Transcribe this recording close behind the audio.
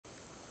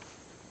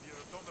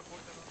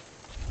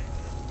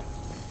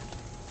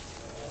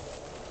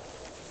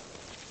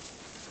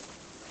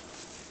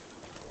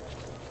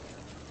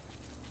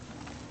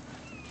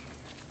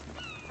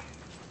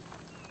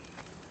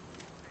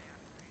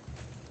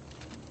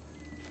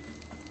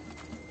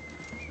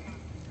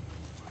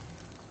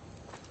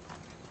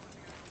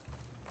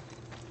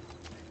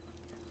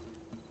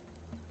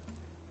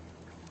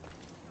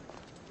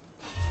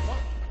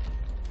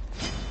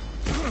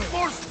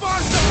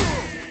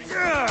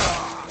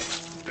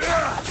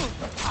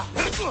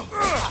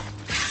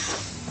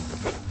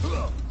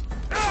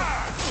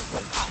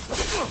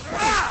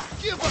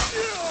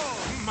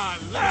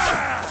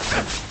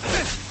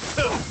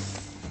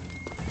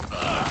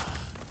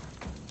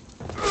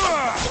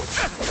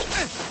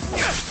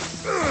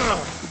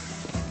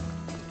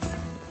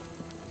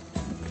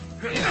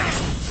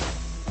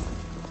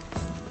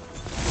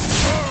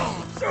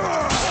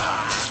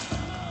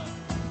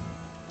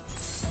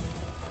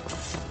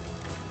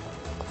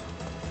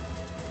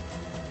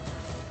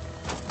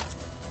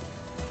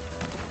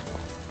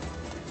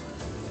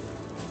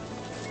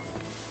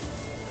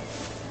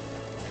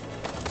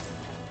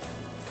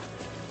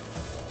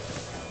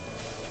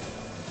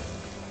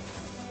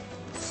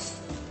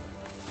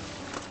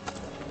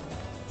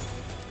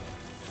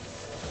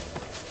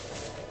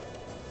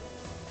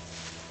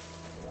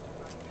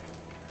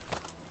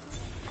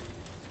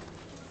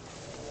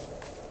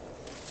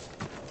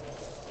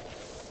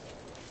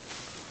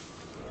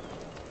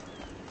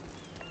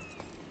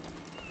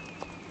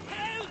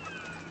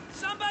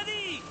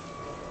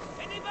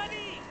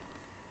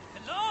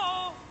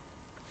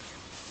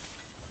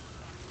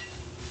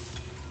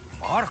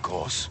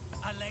Marcos?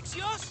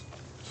 Alexios?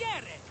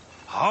 Quiere.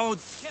 How?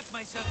 Kept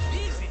myself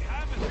busy,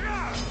 haven't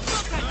I? No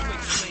time to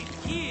explain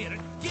here.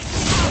 Get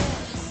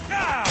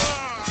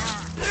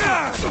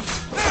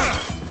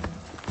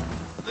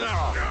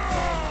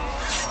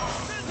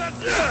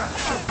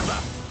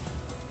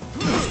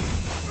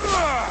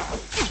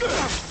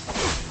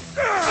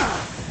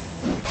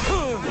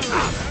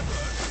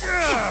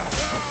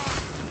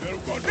There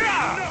won't be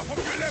enough of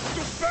you left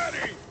to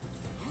bury!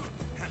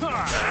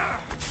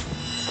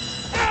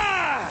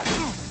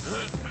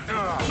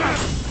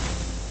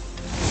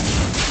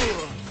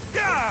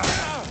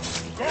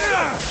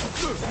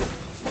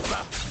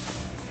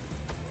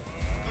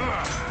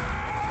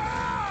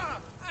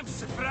 I'm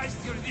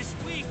surprised you're this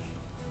weak.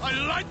 I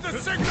light the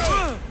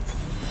signal!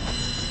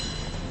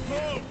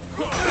 Oh,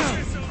 God,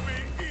 this'll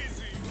be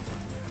easy!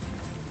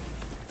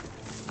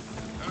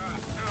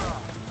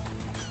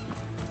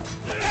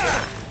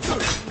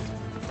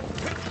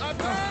 I'm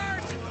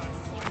hurt!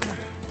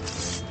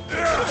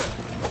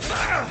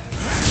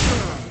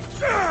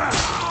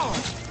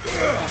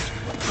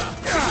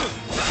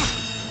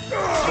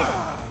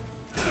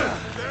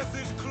 Death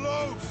is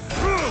close!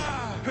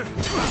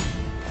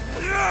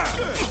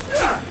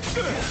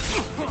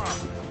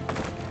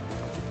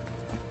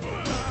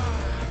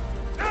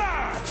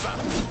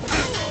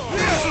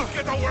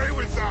 Get away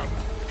with that!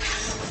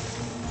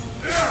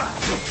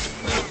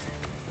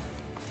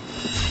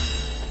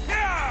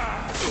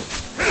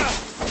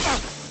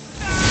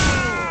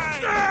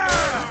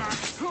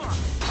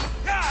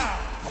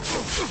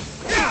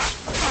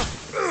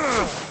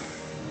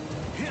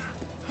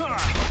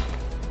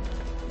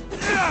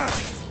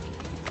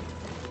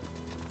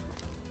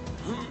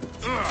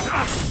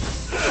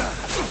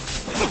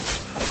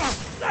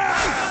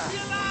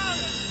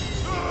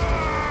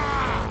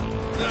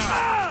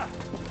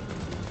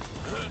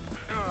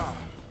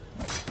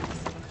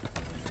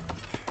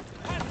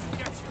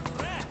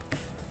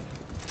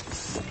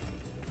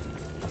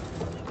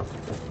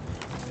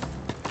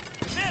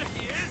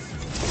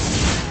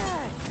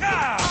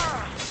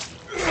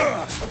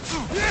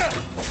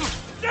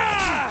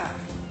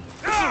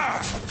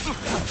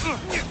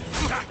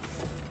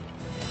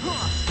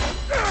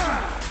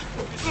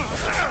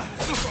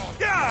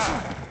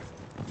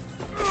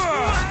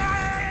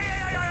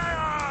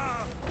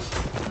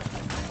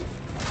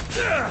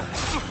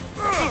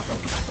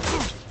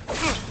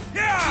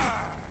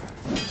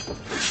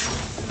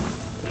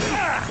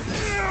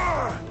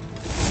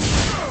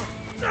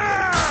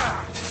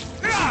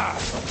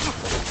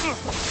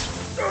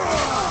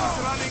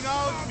 Running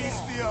out,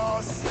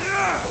 Mistios!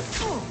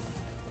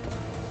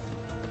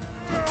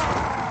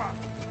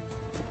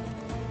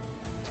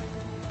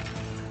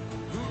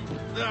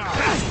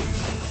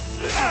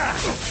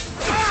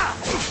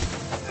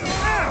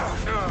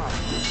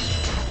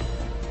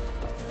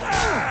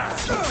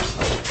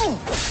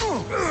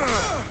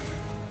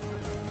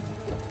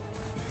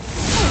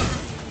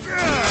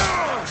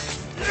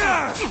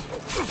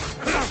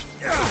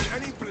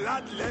 Any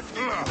blood left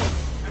in you?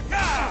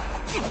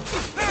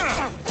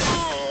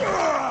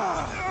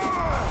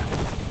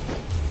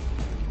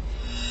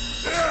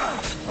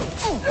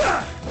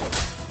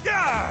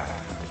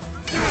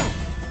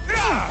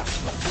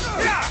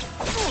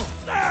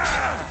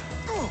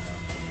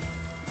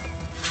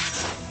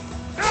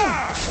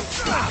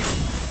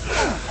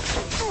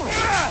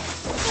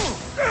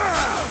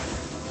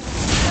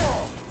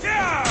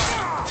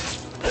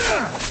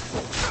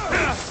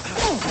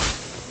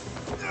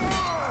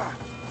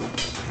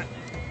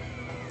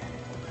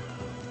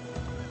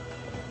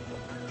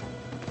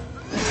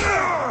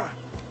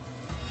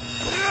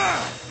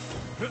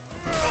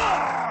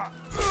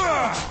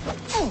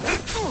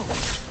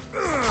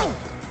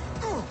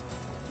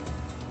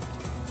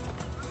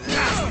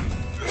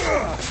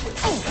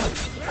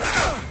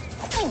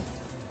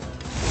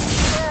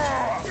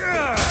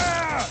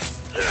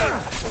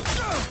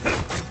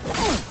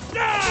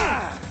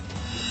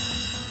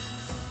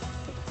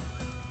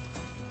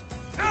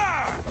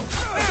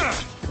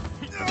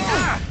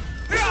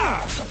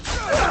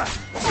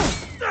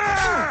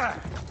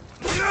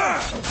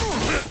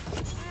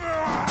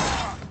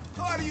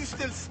 How are you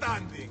still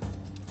standing?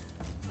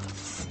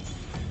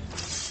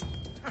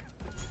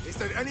 Is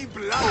there any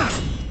blood?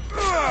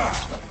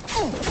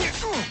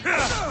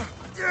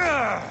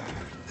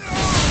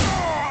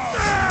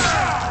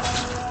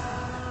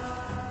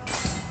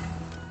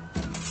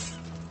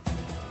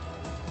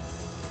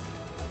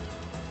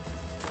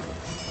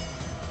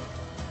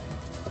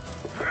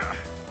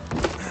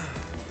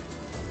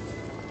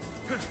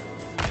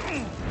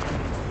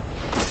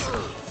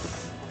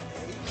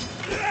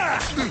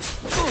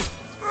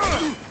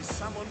 Is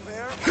someone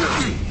there?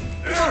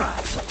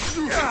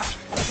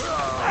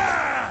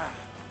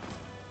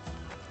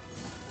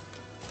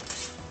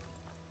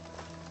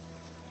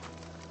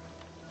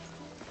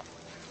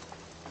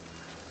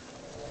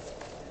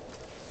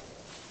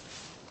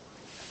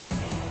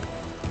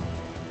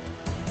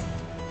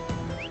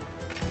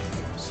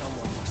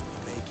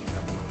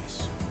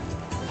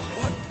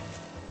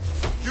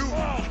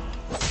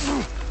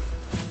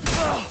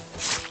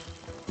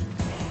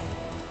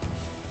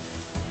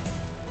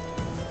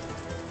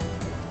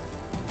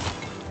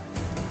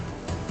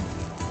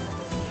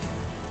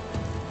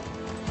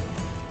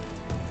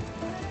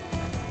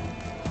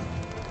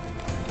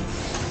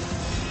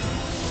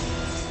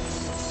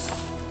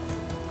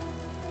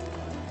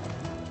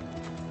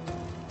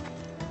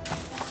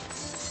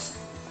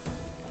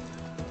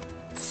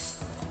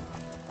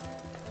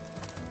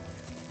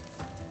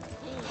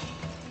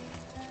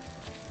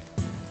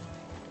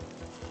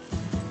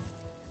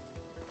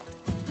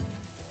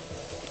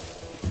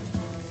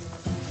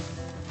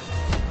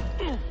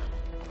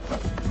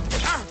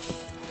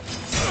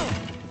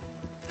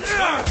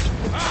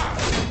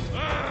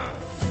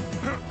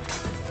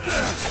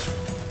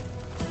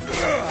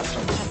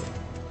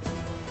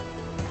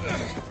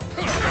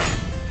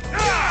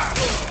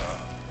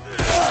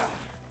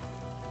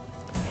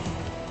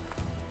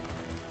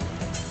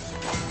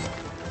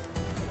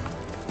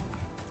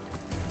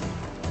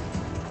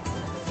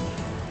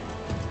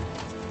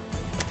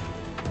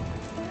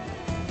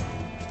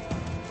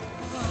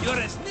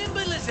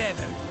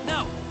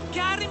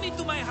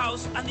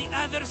 house on the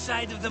other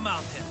side of the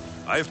mountain.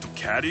 I have to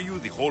carry you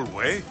the whole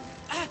way?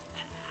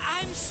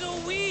 I'm so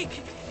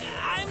weak.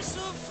 I'm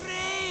so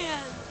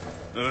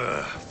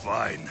frail.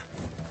 Fine.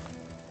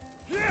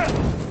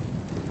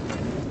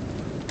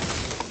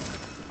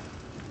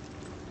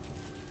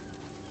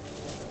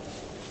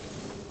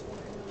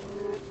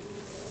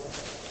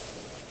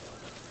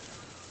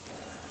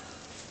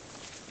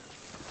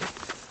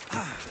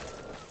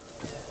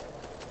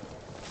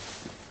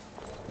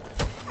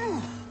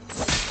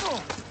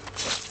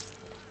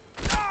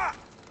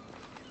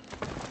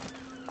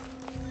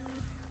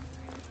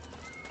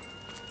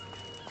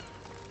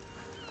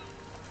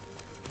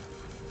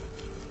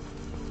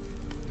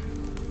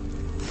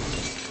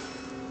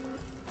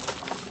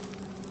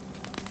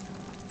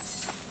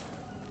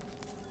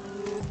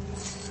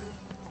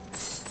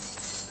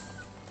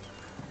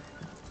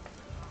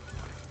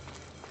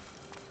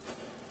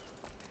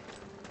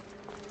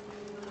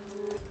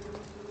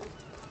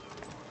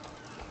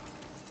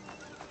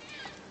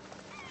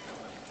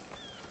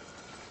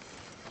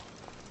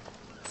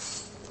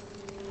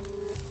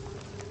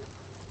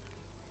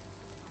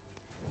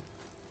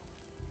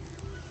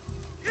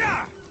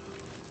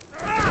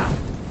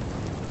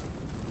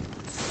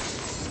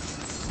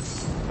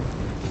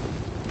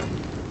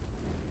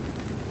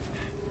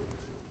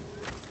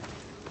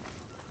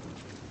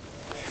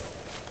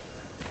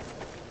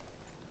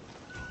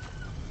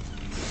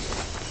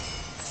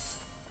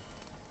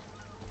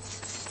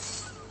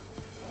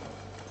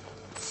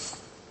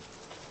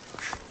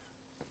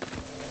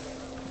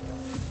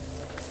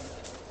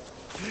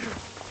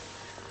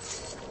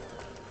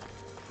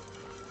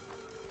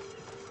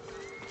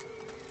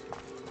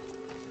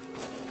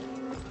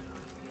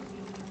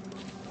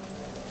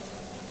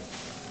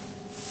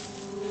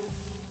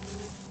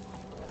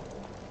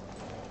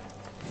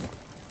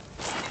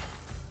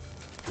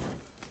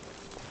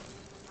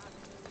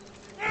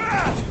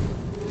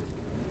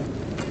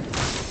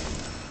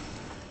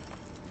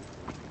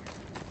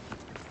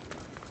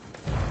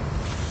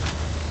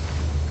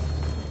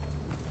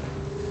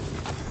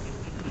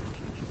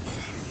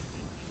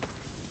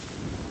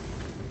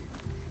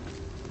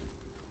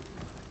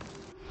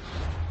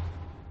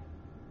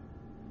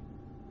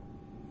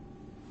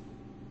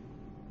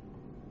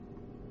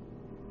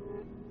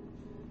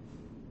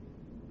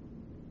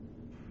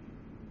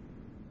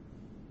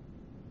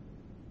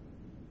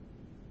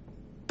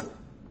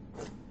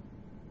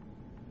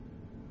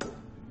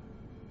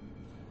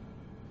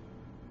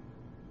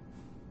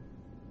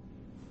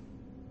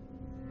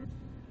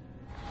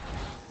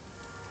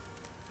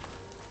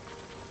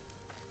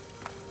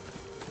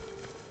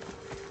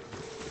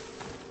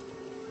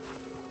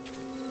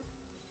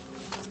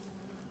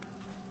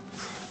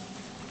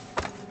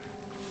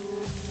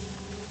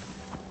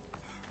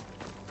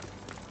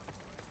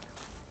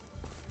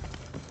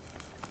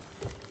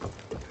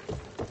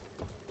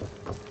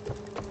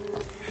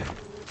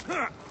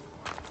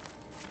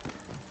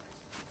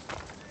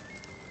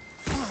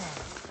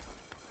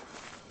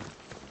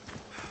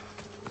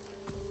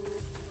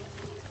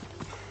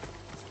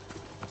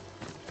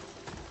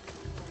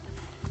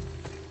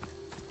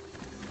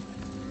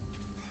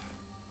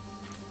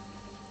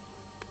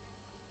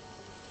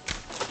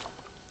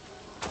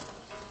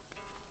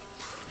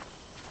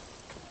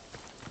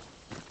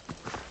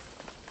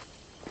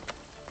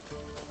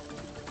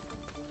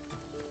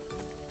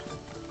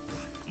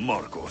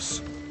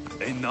 Marcos,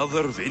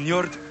 another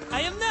vineyard?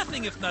 I am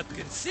nothing if not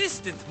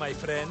consistent, my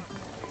friend.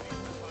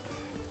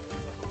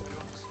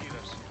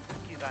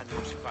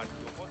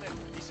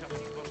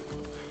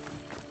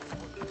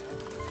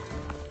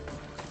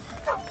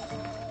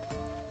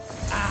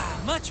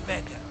 Ah, much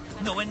better.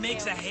 No one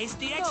makes a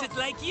hasty exit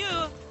like you.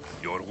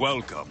 You're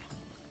welcome.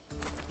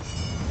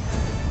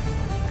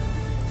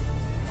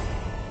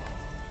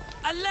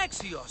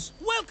 Alexios,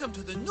 welcome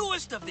to the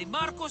newest of the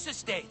Marcos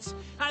estates.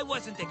 I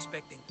wasn't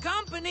expecting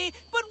company,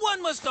 but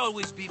one must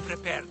always be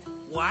prepared.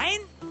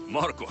 Wine?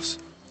 Marcos,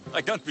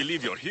 I can't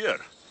believe you're here.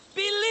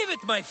 Believe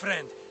it, my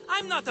friend.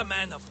 I'm not a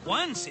man of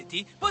one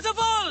city, but of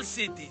all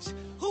cities.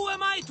 Who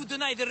am I to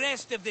deny the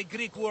rest of the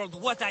Greek world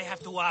what I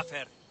have to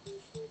offer?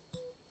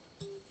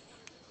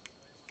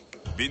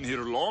 Been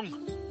here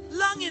long?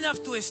 Long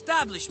enough to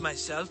establish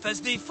myself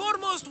as the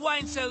foremost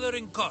wine seller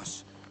in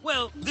Kos.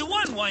 Well, the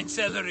one wine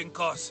cellar in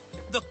Kos.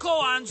 The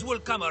Koans will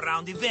come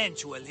around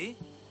eventually.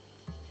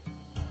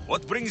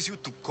 What brings you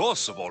to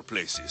Kos, of all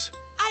places?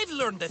 I've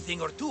learned a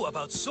thing or two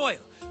about soil.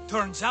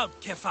 Turns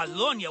out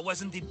Kefalonia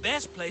wasn't the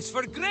best place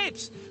for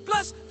grapes.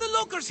 Plus, the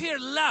locals here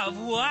love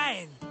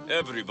wine.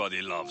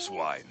 Everybody loves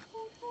wine.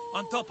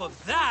 On top of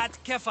that,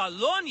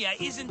 Kefalonia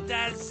isn't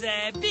as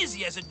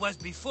busy as it was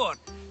before.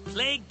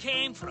 Plague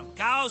came from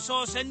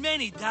Kausos and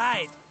many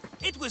died.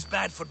 It was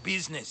bad for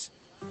business.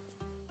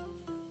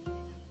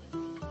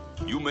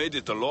 You made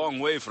it a long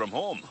way from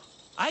home.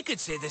 I could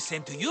say the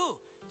same to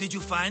you. Did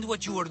you find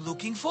what you were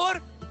looking for?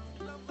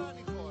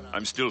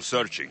 I'm still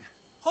searching.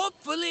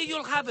 Hopefully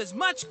you'll have as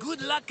much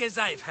good luck as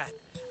I've had.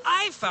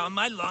 I found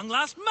my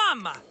long-lost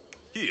mama.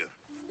 Here,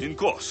 in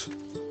Kos.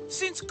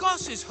 Since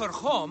Kos is her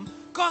home,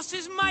 Kos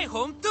is my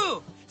home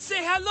too.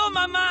 Say hello,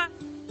 Mama.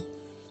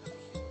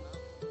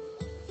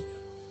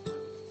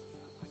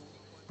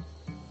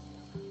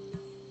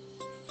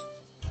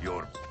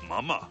 Your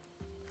mama?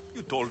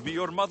 You told me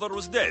your mother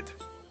was dead.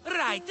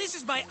 Right, this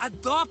is my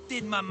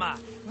adopted Mama.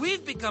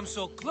 We've become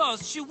so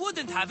close, she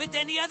wouldn't have it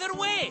any other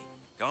way.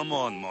 Come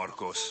on,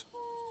 Marcos.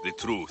 The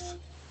truth.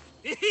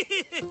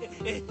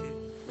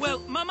 Well,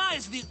 Mama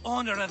is the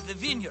owner of the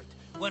vineyard.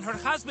 When her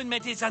husband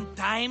met his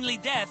untimely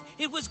death,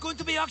 it was going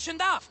to be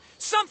auctioned off.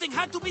 Something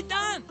had to be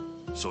done.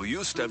 So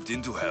you stepped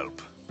in to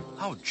help.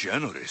 How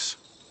generous.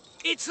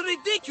 It's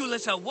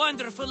ridiculous a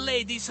wonderful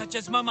lady such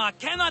as Mama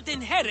cannot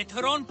inherit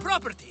her own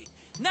property.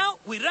 Now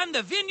we run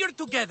the vineyard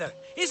together.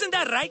 Isn't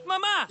that right,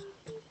 Mama?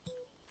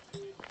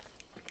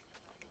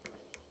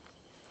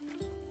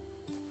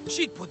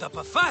 She'd put up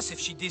a fuss if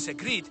she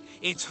disagreed.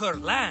 It's her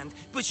land,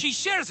 but she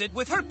shares it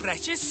with her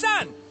precious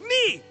son,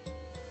 me!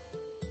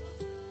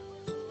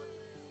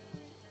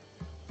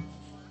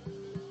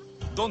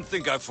 Don't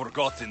think I've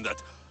forgotten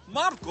that.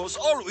 Marcos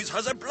always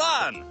has a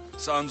plan.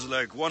 Sounds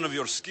like one of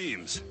your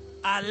schemes.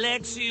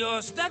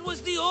 Alexios, that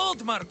was the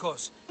old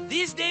Marcos.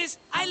 These days,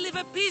 I live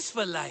a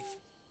peaceful life.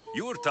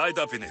 You were tied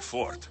up in a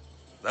fort.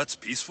 That's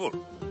peaceful.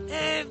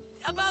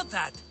 About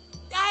that.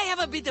 I have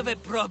a bit of a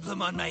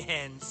problem on my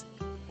hands.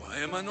 Why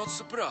am I not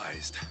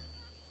surprised?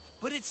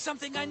 But it's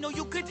something I know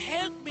you could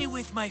help me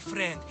with, my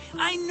friend.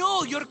 I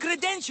know your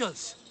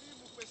credentials.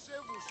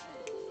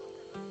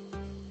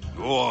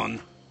 Go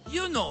on.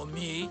 You know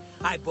me.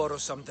 I borrow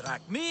some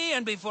drachmae,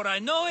 and before I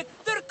know it,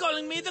 they're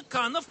calling me the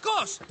Khan of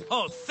Kos.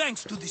 All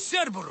thanks to the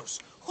Cerberus,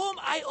 whom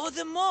I owe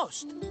the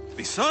most.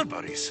 The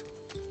Cerberus?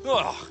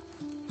 Oh,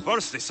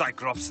 first the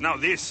Cyclops, now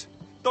this.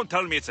 Don't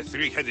tell me it's a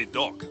three-headed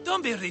dog.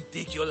 Don't be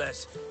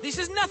ridiculous. This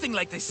is nothing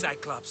like the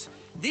Cyclops.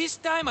 This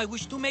time I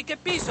wish to make a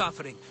peace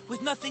offering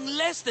with nothing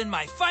less than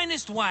my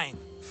finest wine.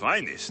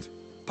 Finest?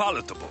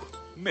 Palatable?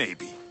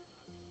 Maybe.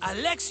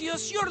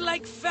 Alexios, you're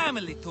like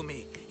family to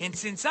me. And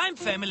since I'm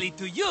family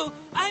to you,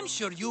 I'm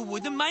sure you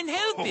wouldn't mind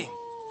helping.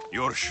 Oh,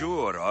 you're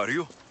sure, are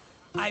you?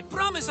 I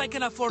promise I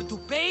can afford to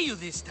pay you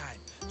this time.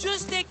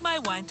 Just take my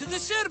wine to the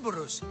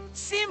Cerberus.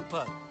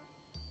 Simple.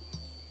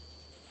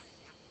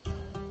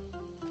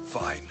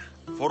 Fine.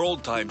 For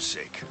old time's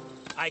sake.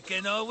 I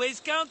can always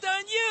count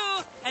on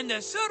you. And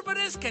the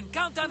Cerberus can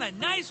count on a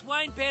nice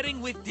wine pairing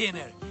with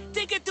dinner.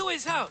 Take it to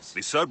his house.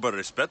 The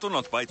Cerberus better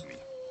not bite me.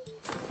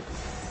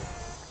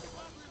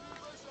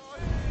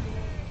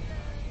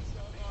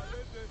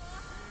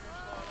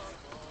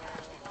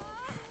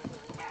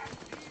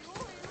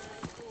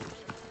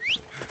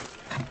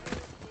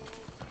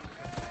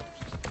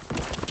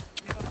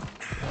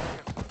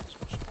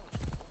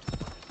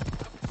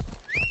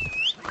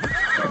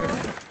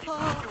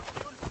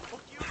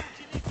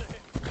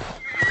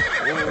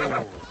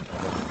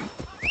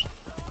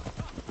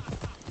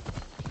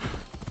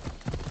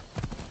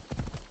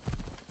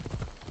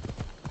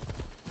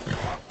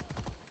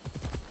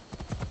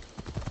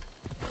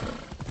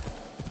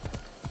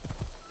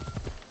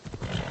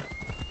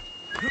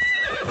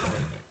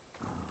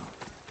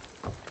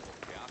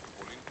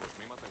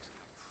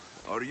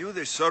 Are you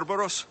the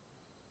Cerberus?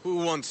 Who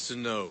wants to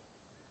know?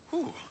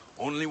 Whew,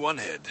 only one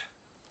head.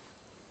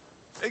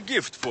 A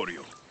gift for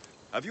you.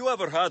 Have you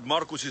ever had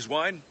Marcus's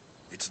wine?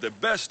 It's the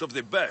best of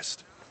the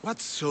best.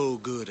 What's so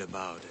good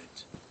about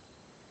it?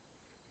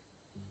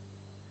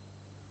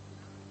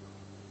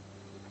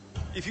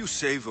 If you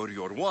savor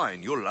your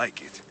wine, you'll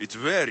like it. It's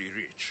very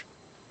rich.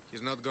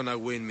 He's not gonna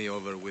win me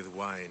over with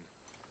wine.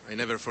 I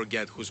never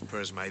forget whose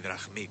purse my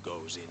drachmae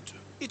goes into.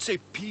 It's a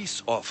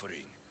peace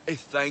offering. A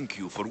thank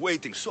you for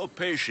waiting so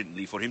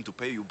patiently for him to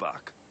pay you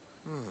back.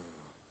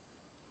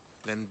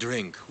 Then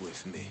drink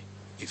with me,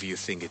 if you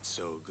think it's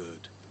so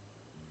good.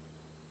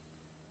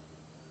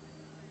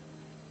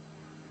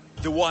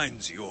 The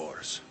wine's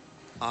yours.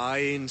 I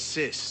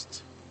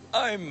insist.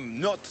 I'm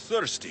not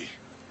thirsty.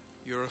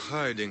 You're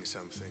hiding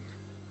something.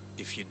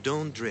 If you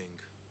don't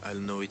drink, I'll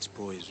know it's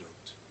poisoned.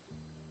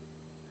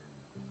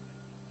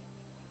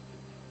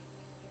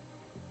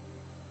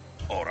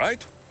 All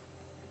right.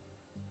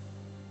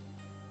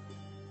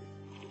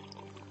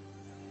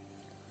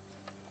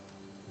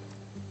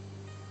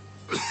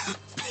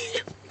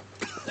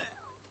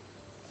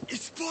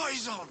 It's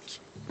poisoned!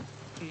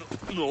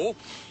 No,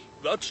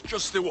 that's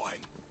just the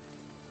wine.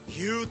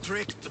 You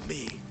tricked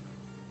me.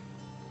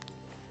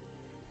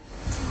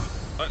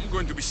 I'm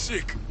going to be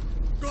sick.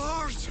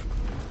 Guards!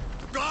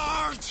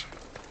 Guards!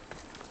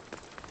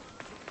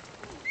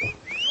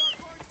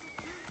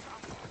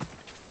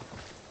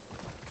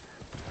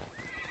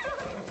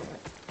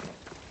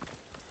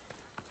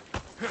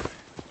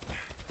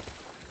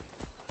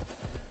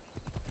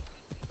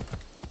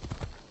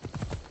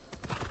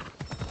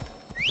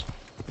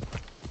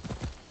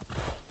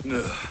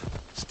 Ugh,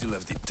 still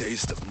have the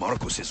taste of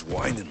Marcus's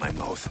wine in my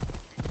mouth.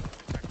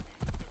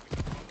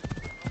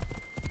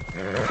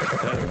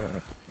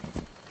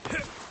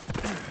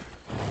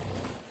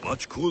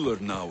 Much cooler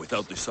now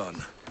without the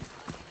sun.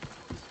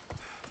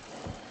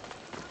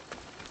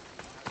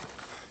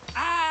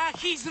 Ah,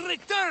 He's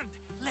returned!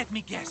 Let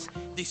me guess.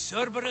 The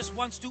Cerberus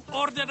wants to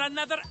order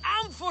another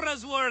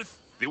amphora's worth.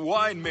 The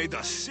wine made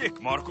us sick,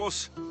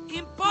 Marcos.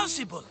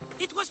 Impossible.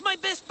 It was my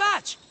best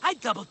batch. I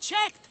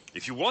double-checked.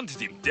 If you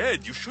wanted him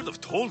dead, you should have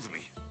told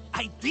me.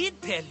 I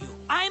did tell you.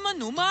 I'm a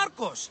new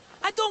Marcos.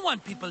 I don't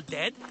want people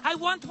dead. I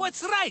want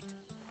what's right.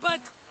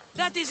 But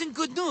that isn't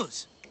good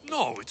news.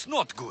 No, it's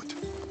not good.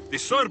 The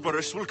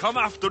Cerberus will come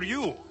after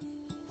you.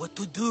 What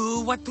to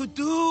do? What to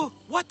do?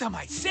 What am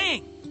I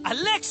saying?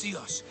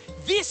 Alexios,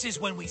 this is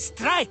when we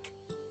strike.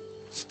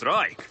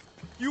 Strike?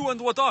 You and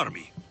what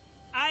army?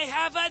 I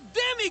have a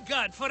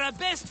demigod for a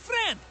best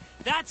friend.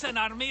 That's an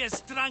army as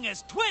strong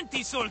as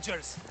 20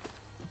 soldiers.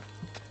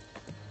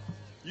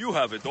 You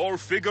have it all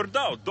figured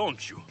out,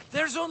 don't you?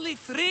 There's only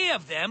 3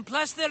 of them,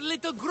 plus their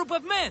little group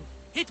of men.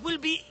 It will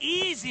be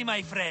easy,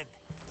 my friend.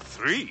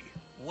 3?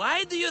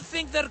 Why do you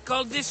think they're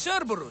called the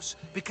Cerberus?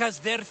 Because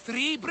they're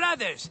 3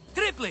 brothers,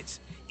 triplets,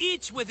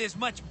 each with as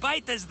much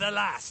bite as the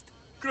last.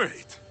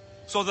 Great.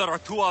 So there are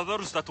 2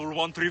 others that will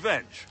want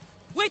revenge.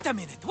 Wait a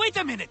minute, wait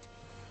a minute!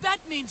 That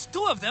means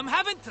 2 of them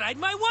haven't tried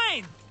my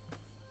wine!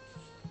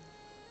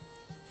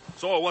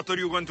 So what are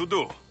you going to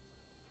do?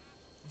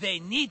 They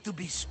need to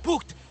be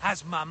spooked.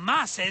 As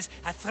Mama says,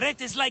 a threat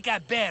is like a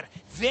bear.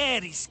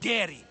 Very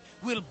scary.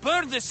 We'll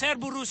burn the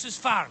Cerberus's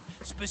farm,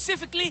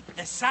 specifically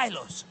the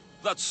silos.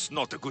 That's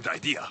not a good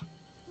idea.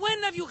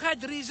 When have you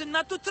had reason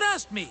not to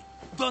trust me?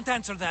 Don't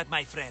answer that,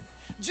 my friend.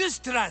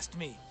 Just trust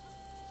me.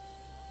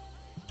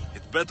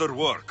 It better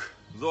work,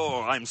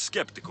 though I'm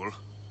skeptical.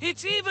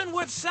 It's even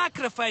worth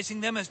sacrificing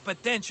them as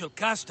potential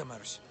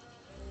customers.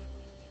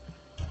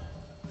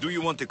 Do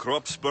you want the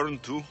crops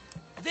burned too?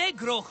 They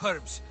grow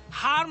herbs,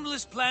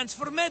 harmless plants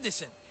for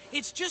medicine.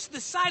 It's just the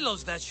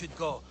silos that should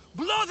go.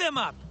 Blow them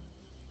up!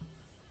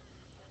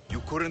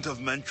 You couldn't have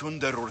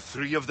mentioned there were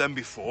 3 of them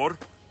before?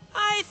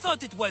 I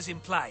thought it was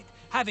implied.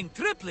 Having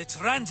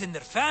triplets runs in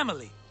their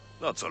family.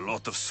 That's a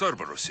lot of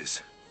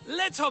Cerberuses.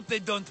 Let's hope they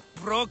don't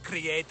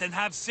procreate and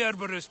have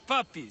Cerberus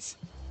puppies.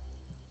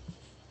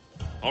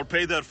 I'll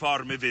pay their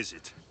farm a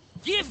visit.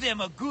 Give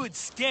them a good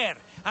scare.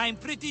 I'm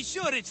pretty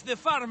sure it's the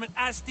farm at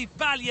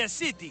Astipalia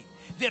City.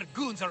 Their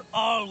goons are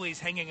always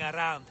hanging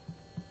around.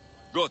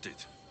 Got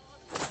it.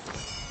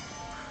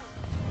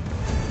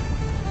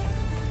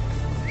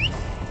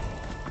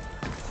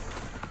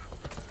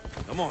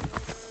 Come on.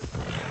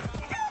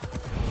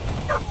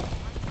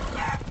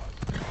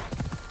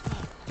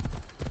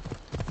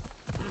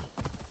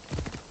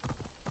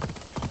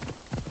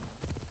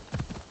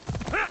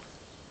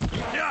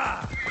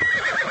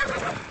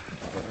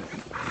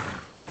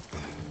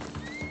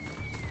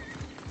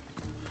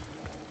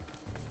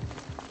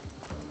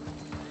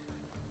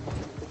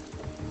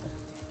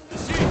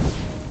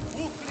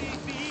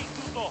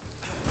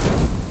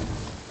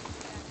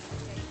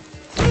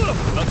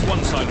 That's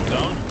one silo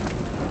down.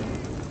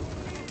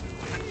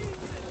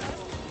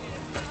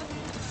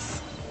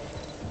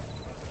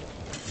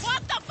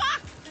 What the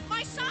fuck?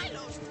 My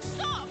silos!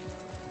 Stop!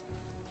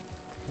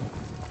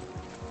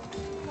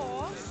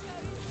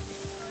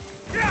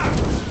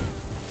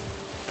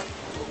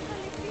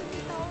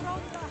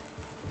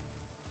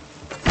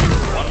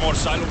 One more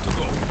silo to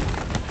go.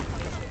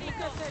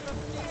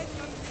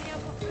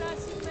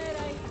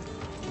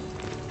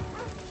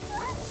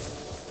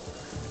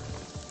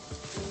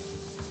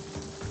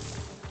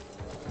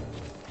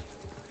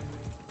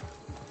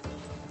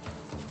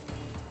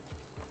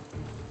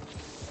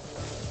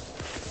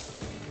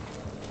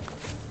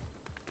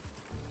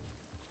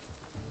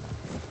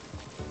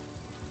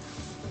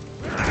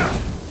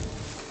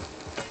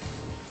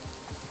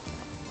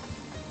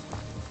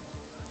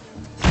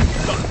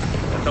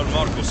 That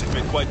Marcos has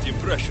made quite the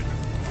impression.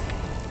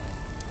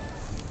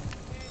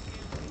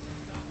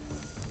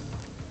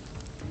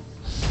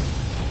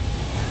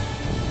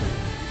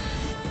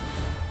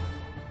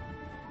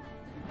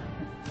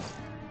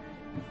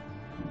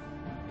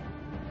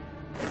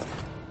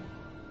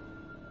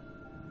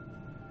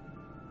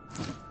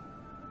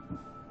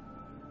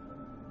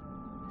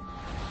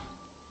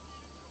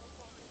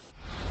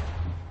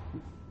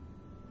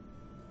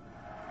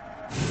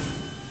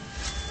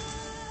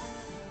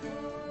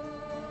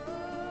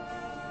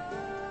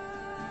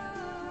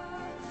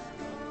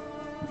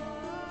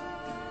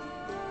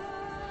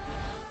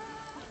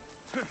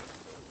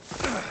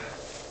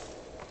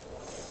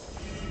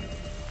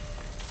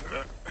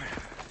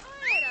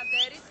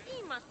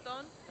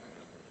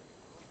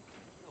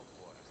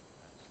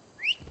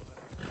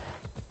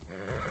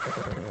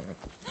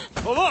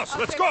 Todos,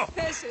 let's go!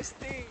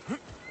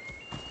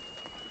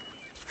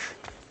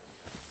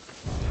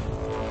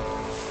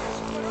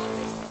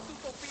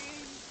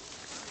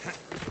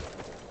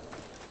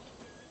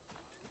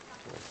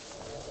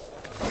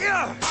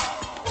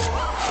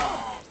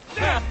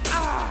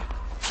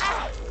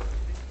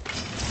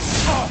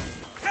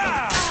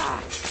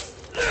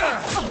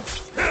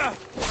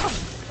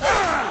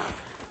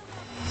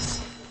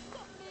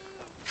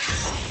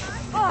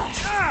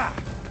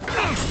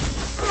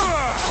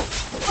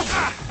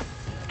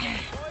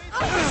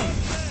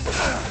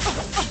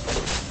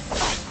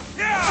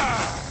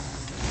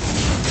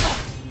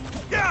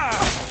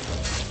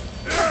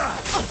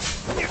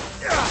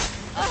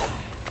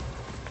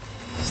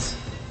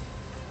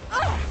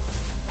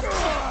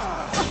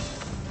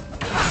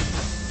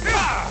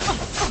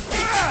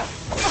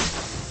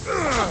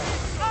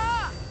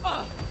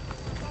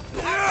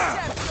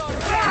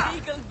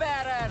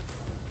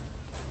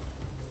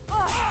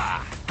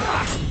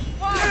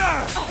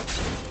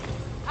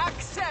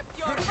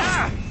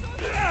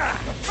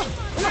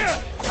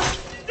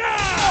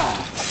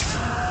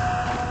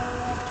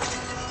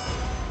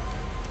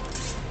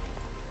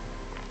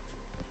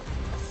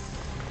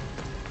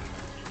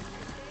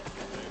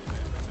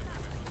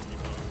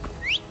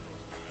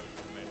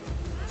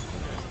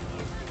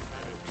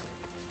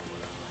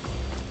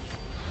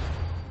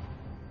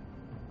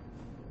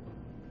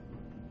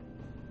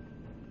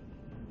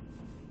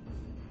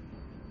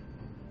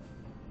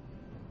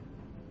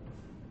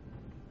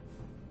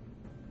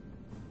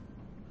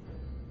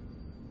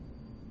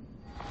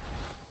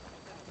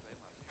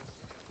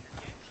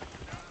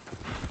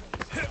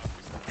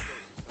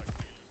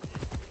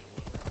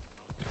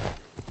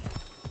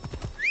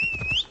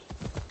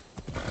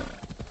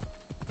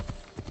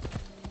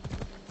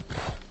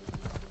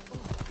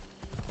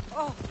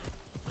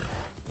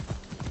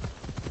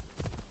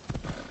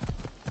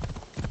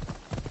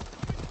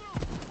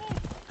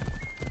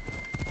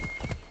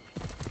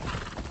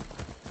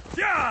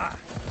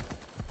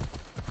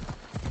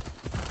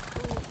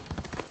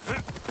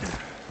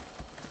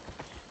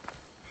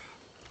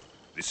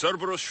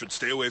 Cerberus should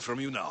stay away from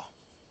you now.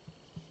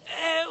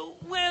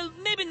 Well,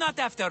 maybe not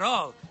after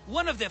all.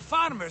 One of the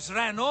farmers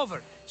ran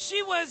over.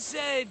 She was,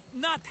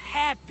 not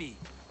happy.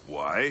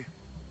 Why?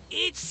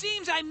 It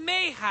seems I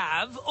may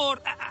have, or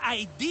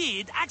I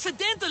did,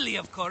 accidentally,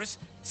 of course,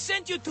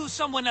 sent you to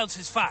someone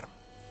else's farm.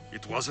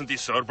 It wasn't the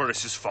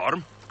Cerberus'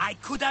 farm? I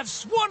could have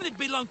sworn it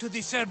belonged to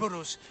the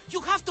Cerberus.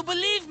 You have to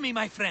believe me,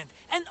 my friend.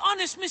 An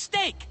honest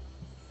mistake.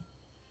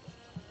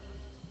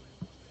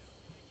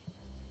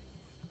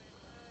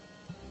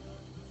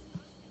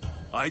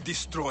 I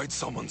destroyed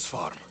someone's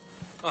farm.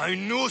 I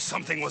knew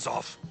something was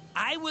off.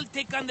 I will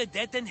take on the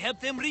debt and help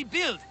them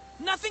rebuild.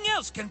 Nothing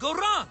else can go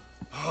wrong.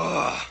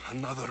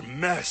 Another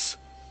mess.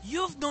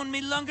 You've known me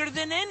longer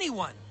than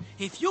anyone.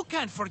 If you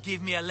can't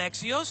forgive me,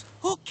 Alexios,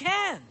 who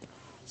can?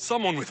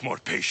 Someone with more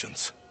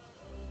patience.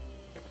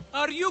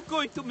 Are you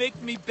going to make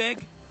me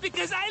beg?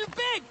 Because I'll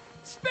beg!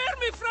 Spare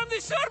me from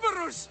the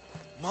Cerberus!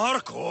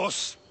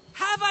 Marcos!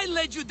 Have I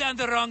led you down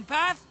the wrong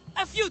path?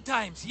 A few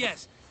times,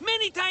 yes.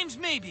 Many times,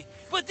 maybe.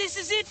 But this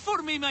is it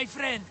for me, my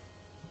friend.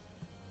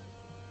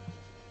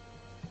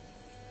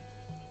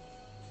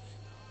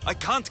 I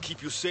can't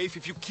keep you safe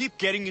if you keep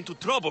getting into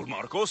trouble,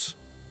 Marcos.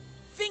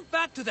 Think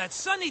back to that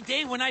sunny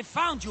day when I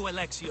found you,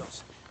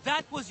 Alexios.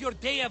 That was your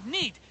day of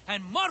need,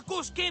 and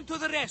Marcos came to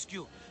the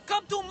rescue.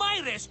 Come to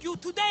my rescue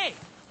today.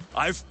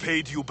 I've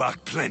paid you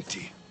back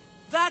plenty.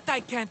 That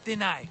I can't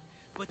deny.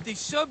 But the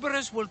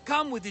Cerberus will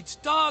come with its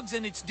dogs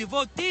and its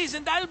devotees,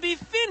 and I'll be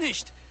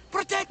finished.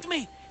 Protect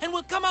me, and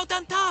we'll come out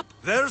on top.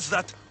 There's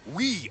that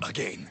we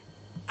again.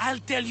 I'll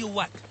tell you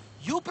what.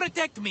 You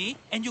protect me,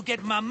 and you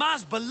get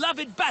Mama's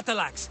beloved battle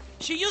axe.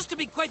 She used to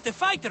be quite the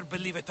fighter,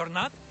 believe it or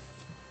not.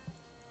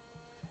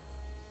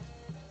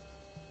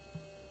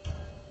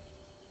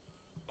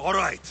 All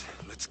right,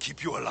 let's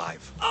keep you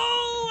alive.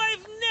 Oh,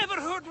 I've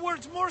never heard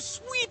words more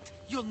sweet.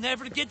 You'll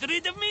never get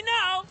rid of me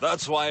now.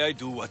 That's why I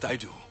do what I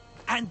do.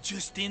 And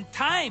just in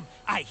time.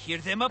 I hear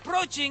them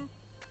approaching.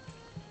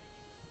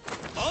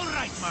 All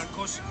right,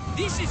 Marcos.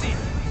 This is it.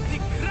 The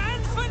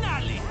grand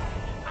finale.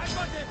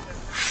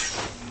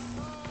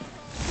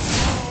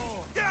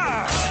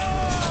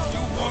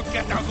 You won't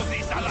get out of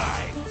this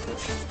alive!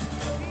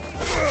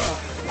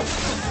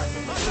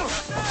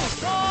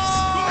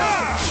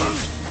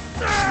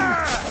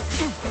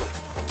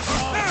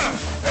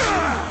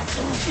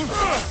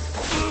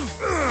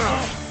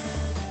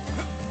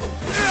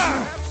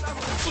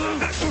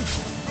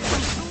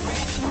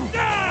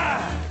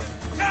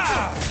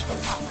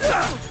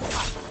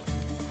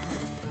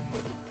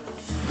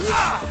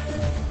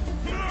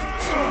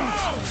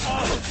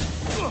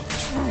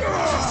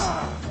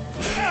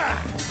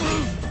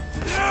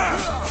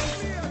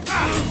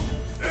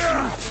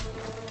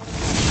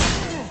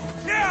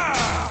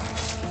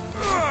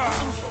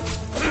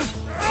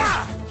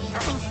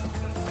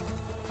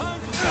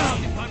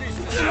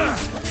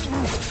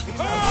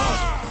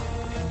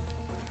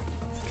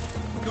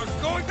 You're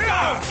going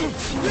down!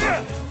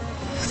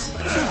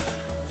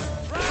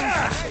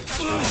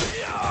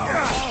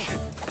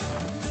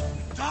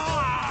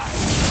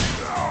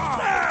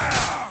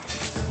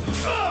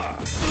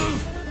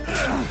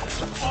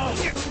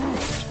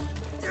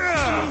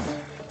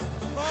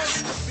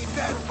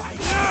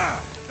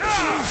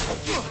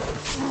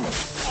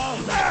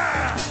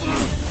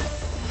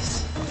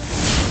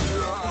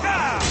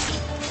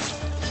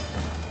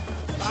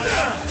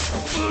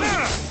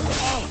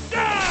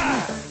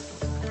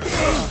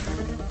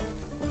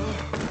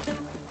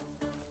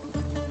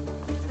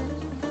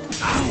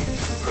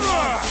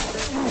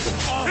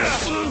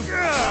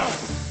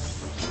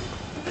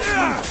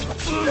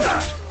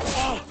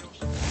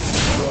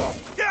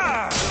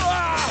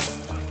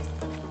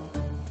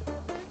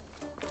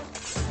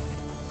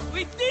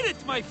 We did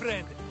it, my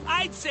friend.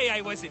 I'd say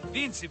I was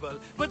invincible,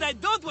 but I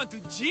don't want to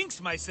jinx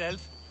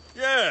myself.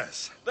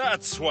 Yes,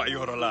 that's why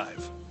you're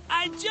alive.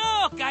 I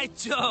joke, I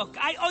joke.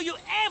 I owe you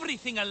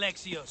everything,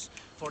 Alexios.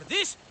 For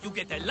this, you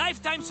get a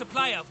lifetime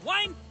supply of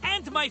wine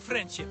and my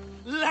friendship.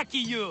 Lucky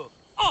you.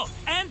 Oh,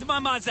 and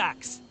Mama's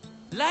axe.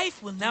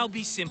 Life will now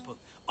be simple.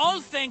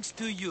 All thanks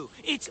to you.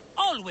 It's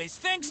always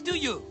thanks to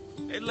you.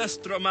 A less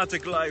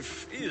dramatic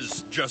life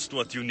is just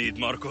what you need,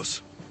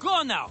 Marcos.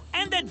 Go now,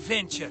 and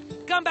adventure.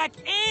 Come back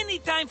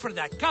anytime for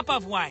that cup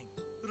of wine.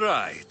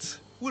 Right.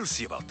 We'll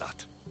see about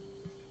that.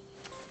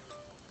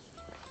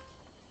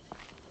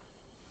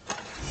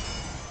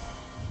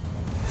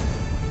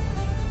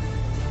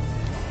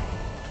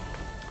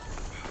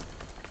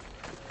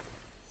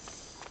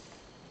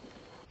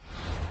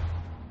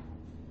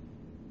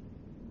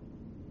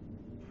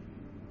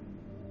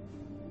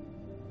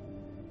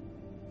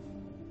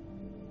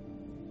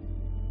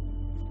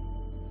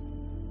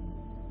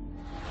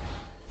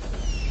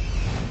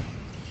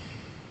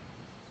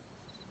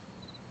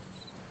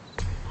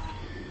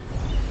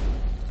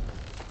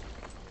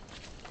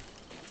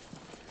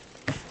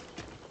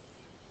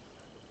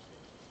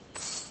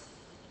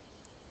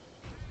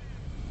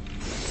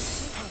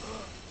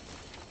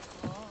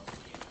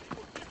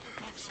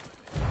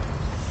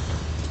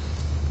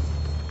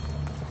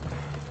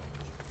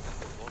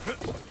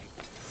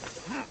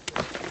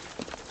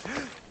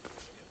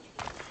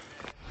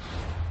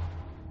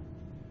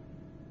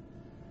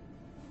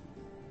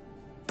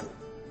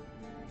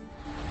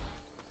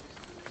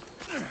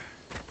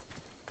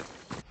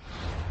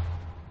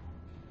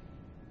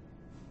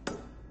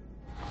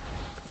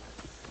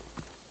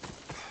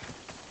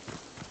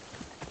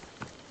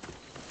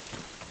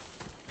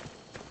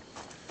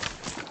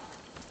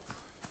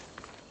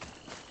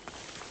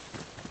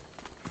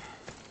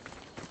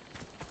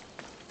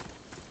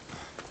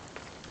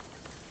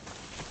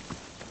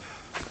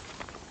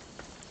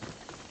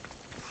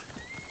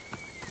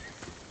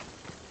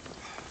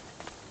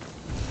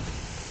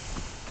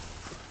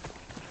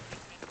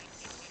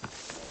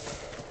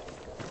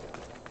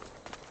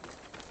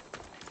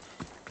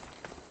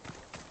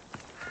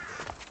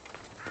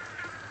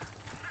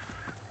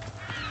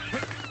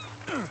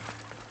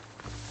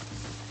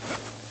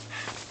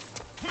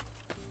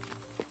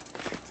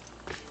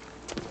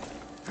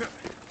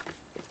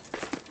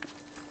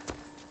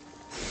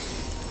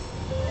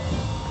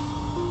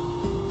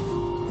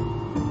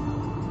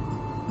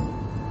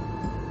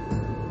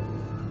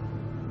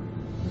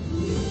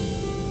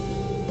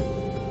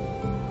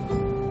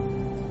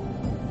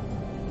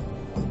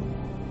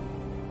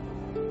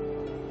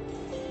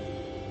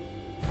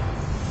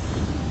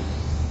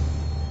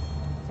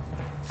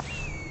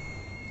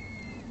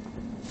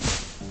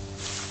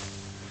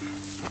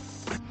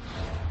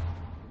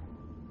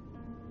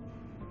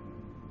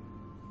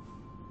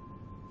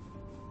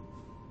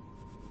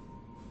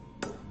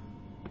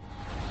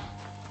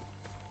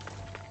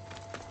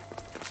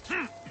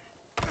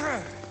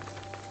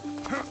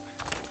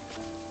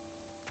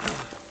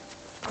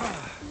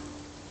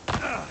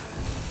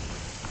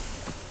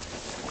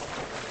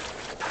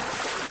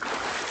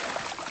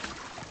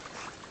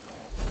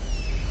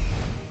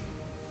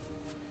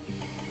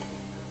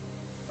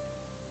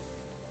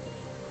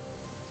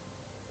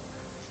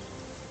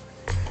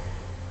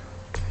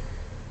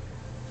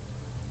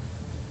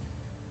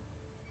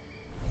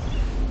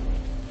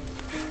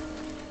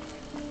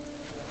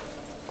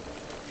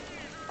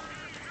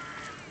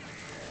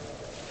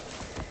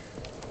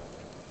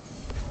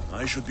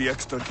 I should be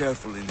extra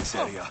careful in this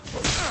area.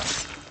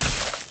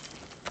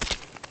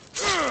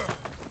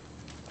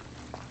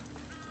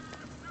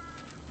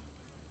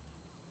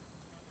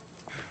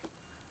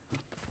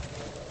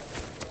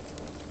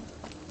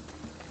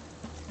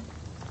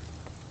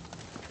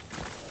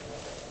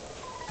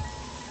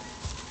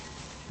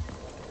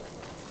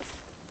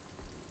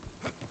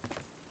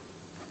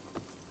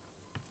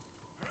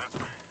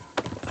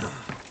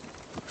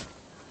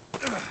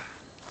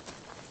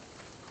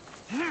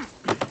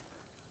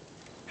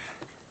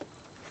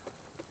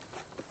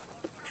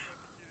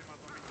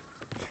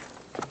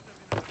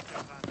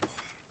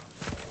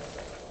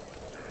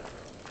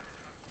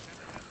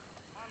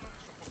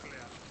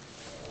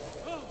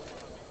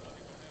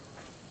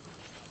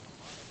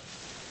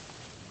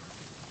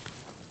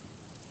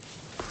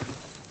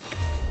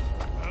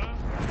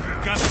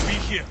 Gotta be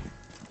here.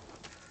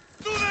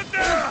 Do the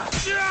dance!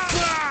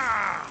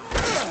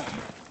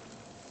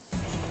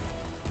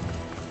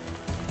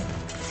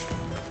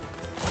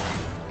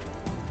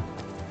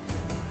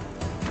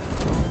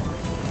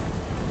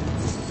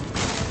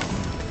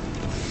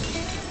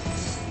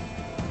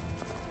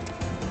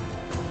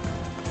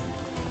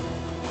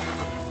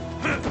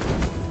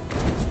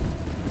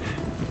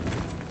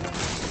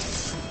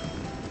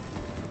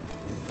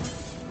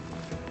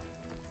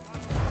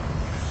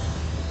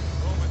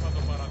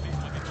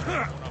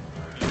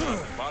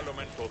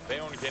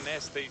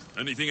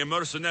 Anything a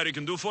mercenary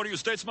can do for you,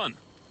 statesman?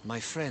 My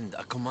friend,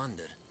 a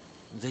commander.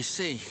 They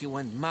say he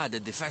went mad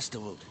at the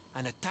festival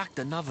and attacked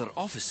another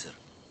officer.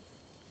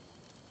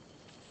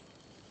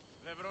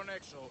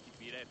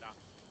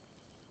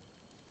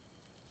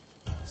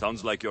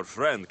 Sounds like your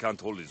friend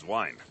can't hold his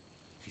wine.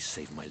 He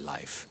saved my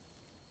life.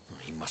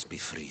 He must be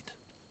freed.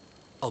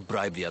 I'll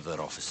bribe the other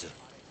officer.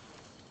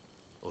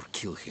 Or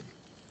kill him.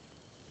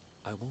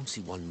 I won't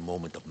see one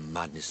moment of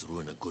madness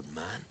ruin a good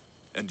man.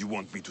 And you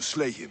want me to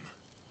slay him?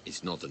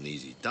 It's not an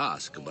easy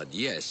task, but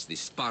yes, the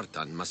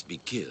Spartan must be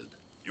killed.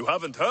 You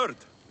haven't heard?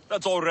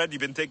 That's already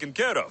been taken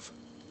care of.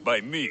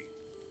 By me.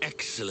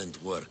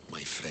 Excellent work,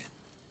 my friend.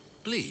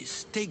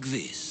 Please, take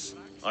this.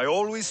 I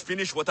always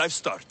finish what I've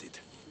started.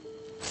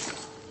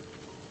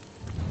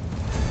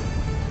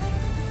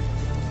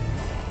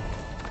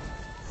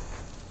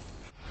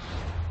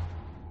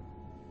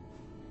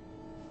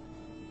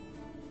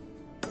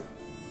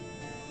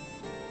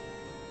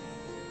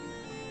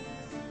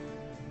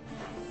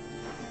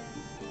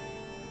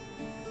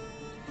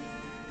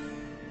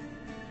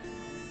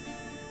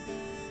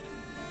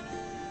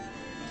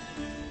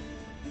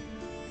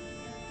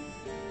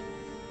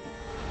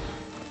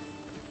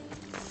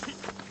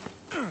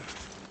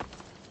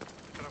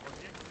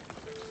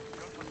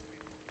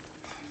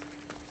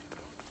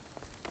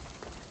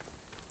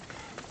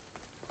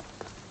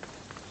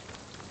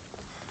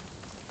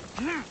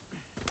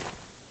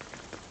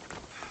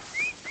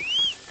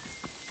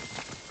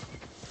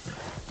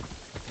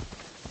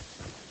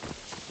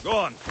 Go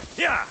on.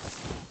 Yeah.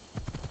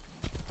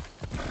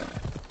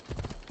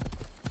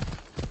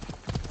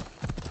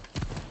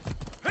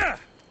 Yeah.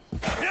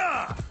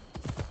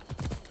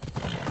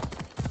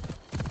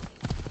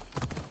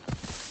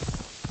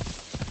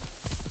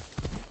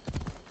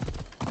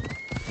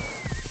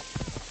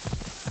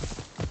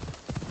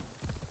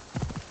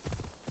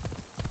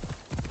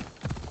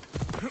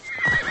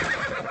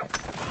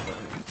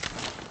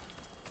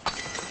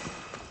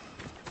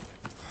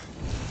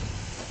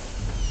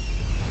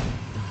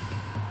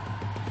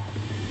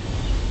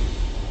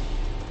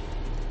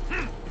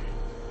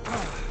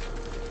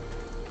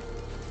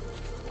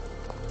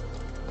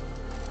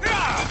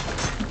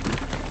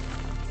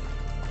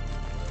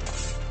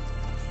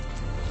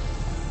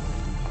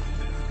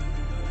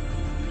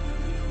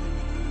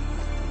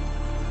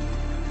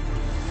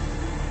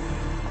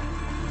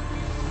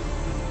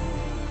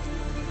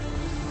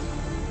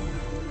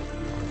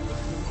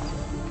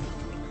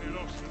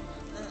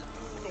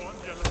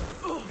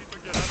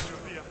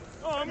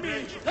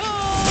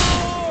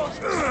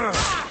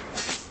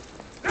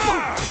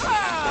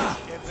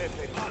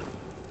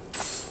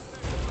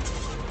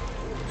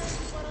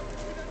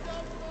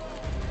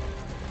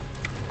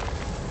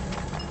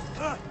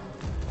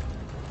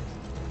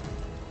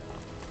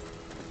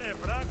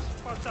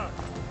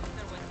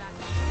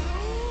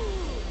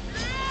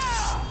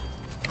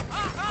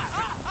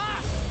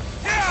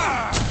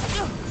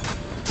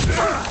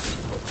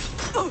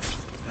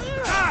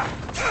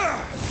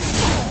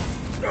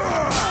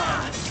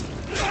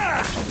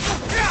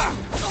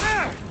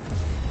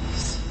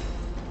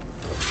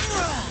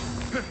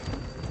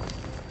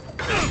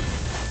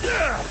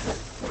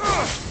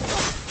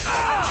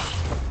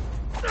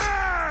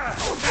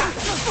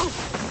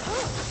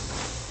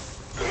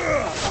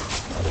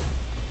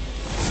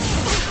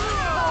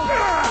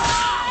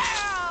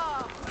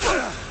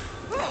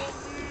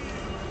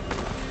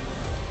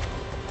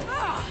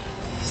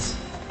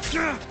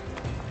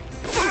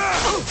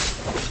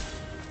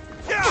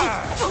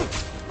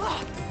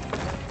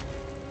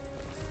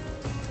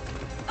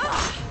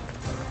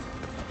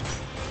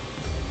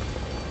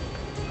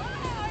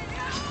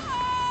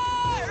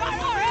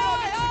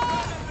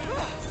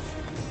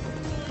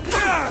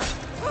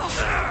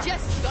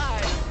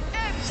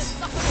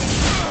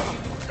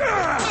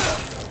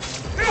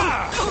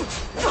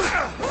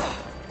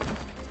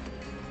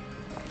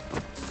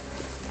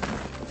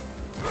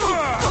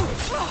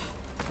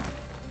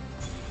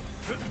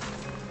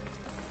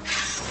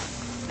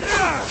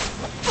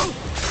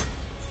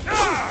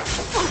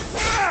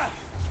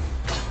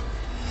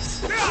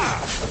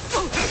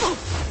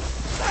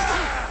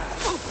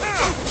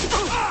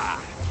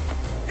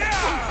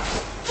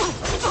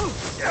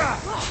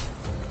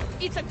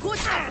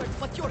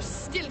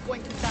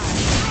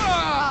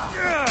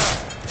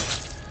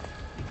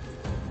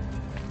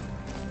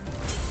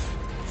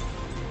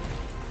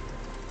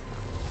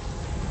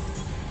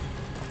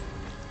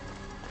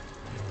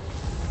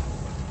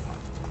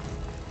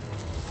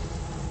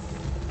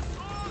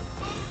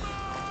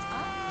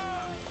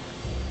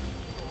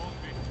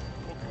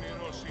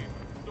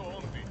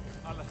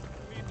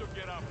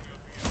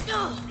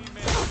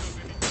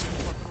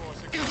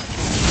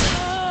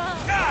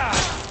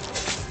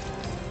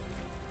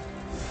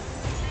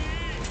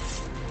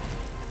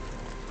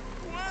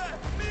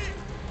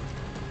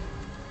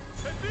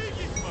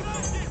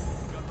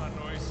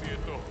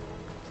 νετό.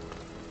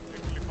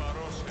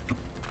 Εκλιπαρώσε,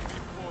 μη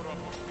φόρο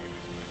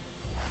αποστήλης με.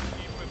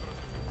 Ήπεδρος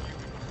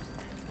επικίνδυνος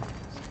εστί.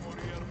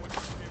 Συμμορία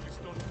αρμονιστήλης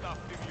των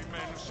ταύτη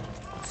λιμένους.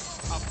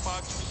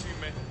 Απάξους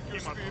είμαι και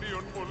ως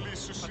θηρίων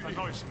πωλήσους.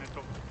 Κατανόηση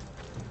νετό.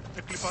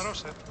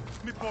 Εκλιπαρώσε,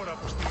 μη φόρο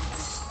αποστήλης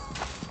με.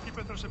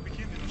 Ήπεδρος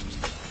επικίνδυνος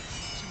εστί.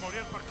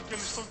 Συμμορία του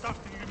αρχικελιστών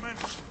ταύτη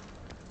λιμένους.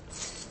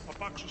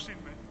 Απάξους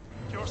είμαι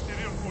και ως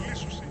θηρίων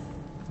πωλήσους.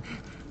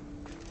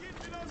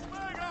 Κίνδυνος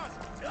Μέγας!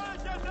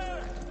 Έρχεται!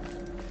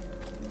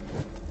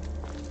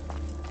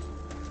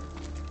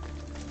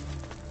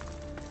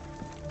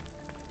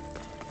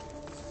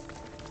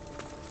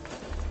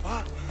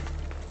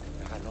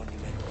 Μεγαλώνει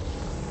με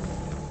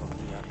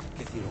φωνία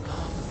και θύρο.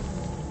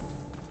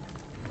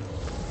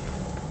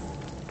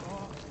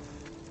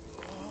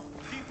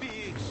 Τι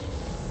πεις,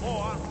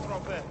 ω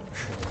άνθρωπε!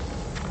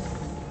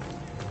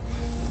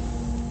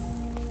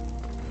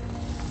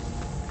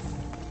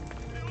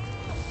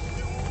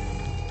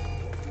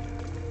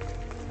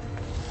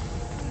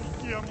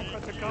 Οικία μου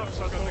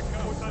κατεκάψα το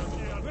όταν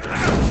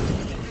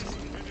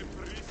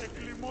και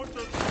εκλιμώ το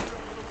θύρο.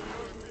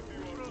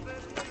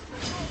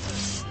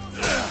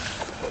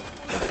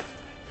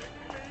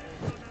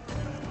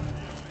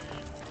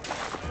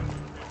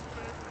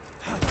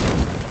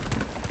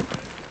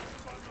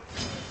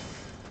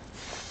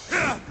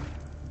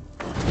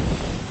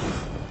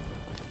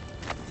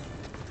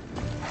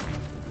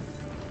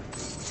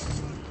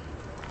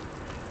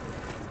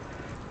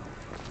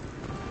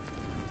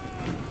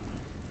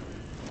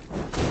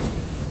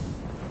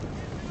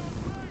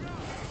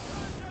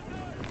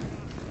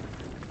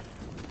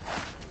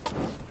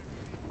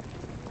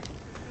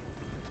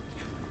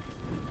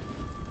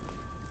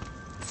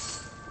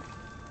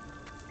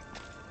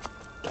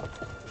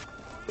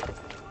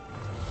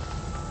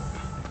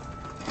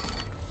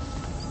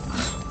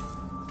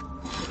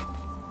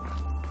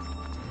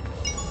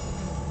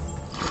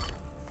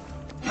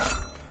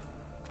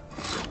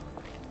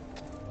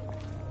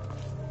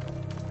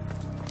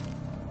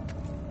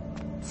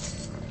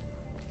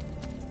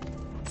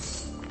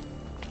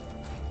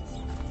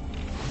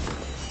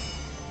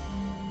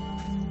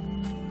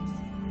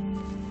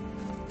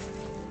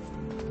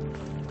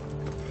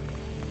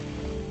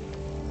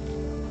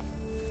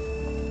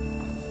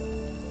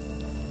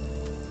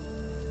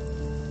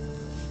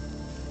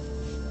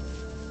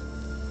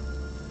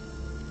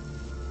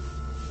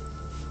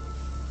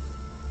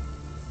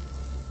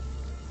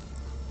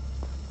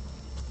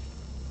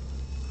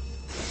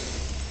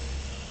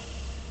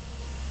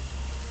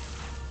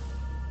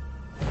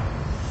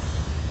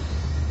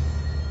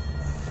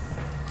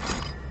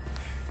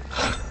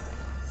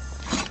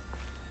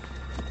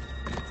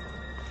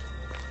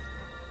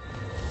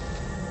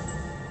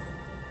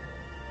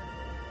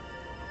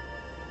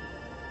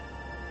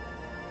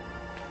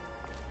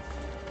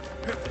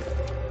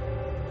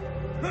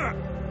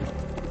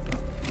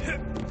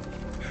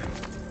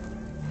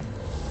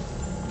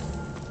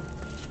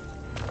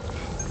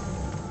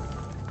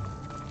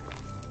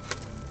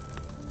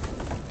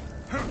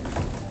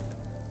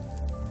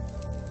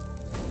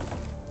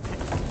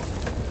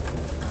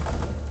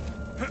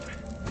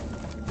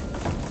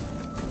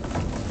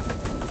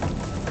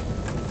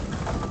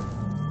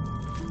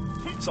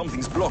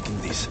 Something's blocking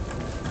this.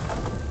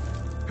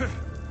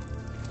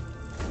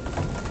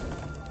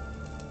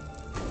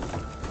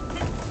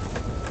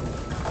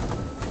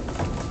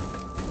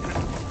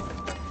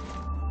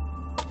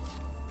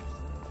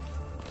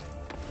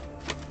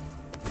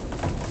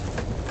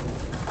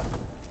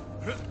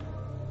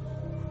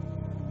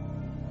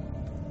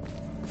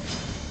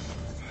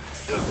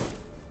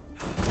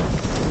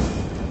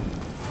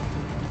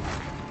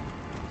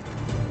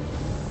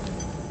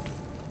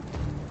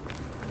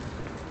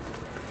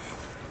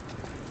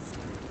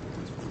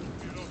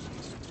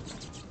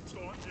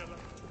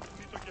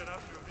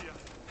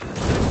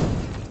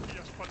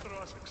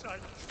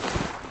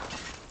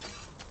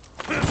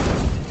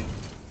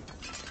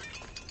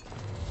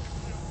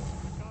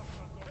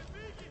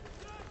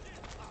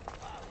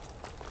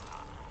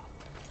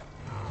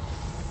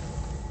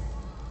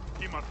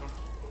 Ήμαρτον,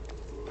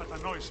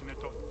 κατανόηση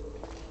νετό.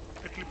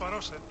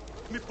 Εκλιπαρώσε,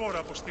 μη φόρα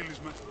αποστήλεις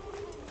με.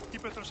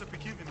 Ήπετρος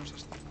επικίνδυνος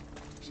εστί.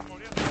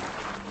 Συμμορία του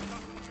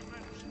αρχικελιστών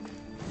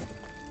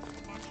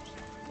Απάξους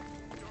είμαι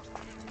και ως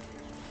θηρίων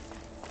πωλήσους.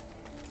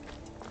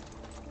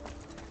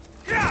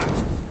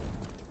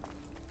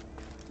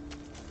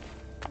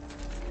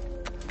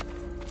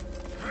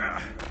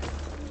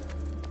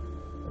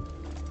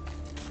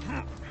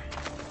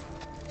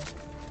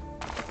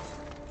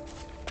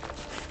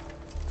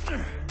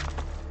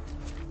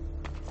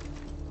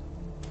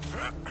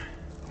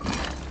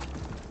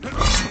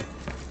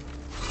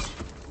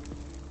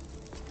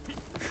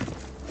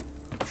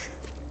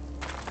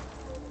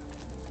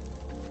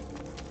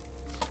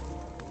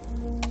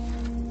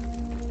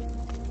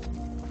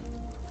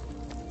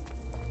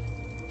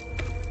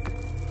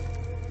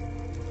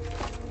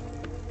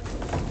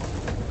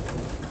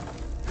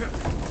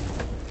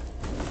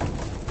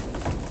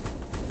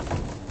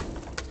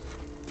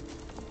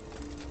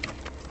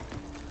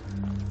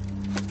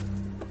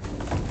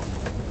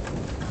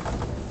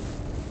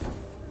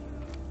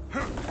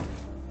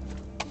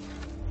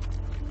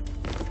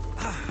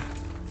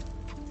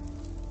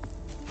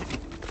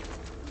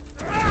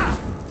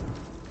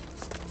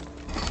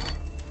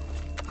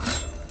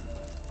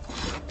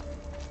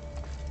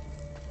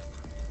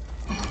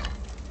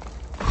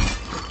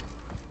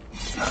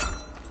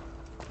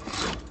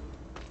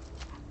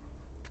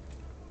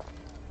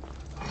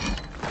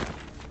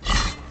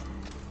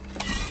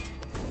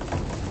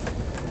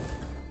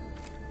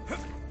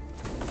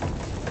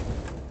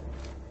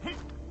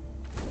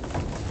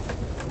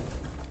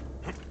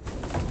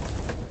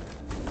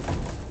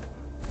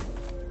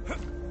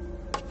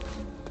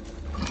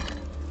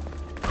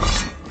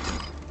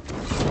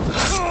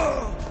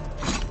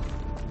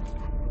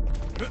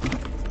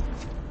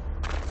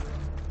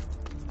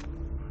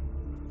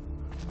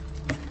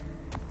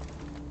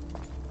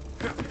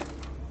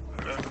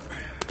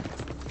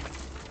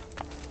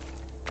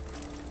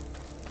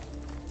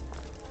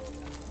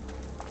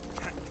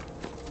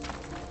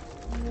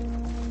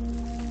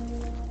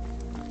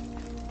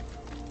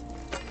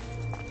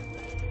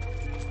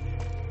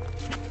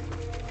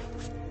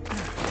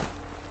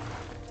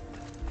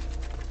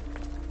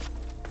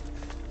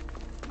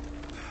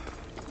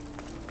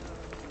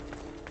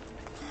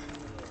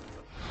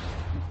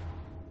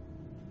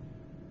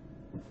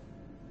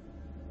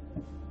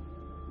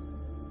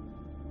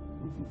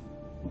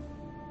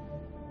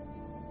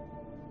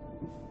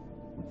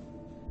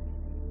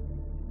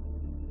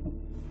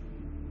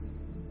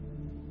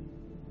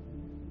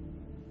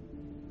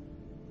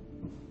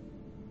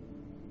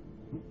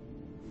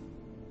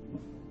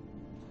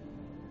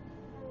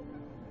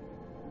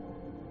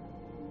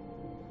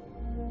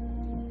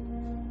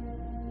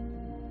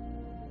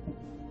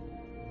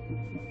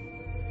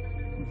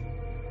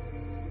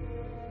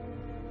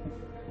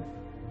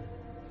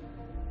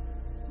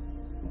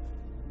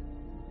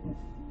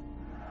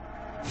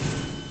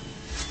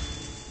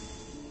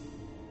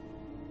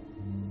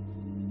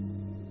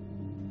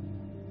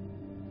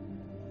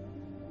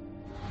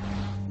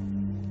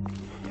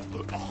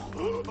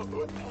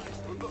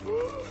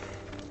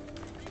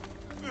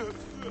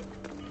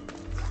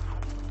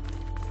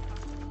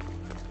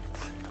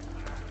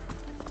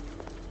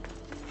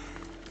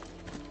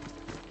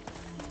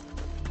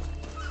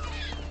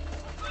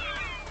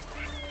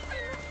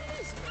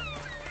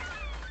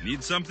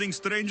 Need something,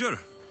 stranger?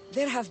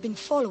 There have been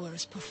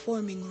followers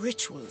performing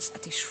rituals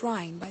at a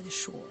shrine by the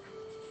shore.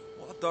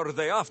 What are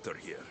they after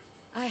here?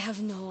 I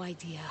have no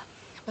idea,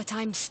 but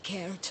I'm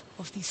scared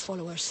of these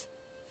followers.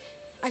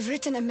 I've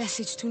written a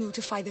message to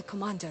notify the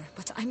commander,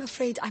 but I'm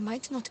afraid I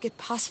might not get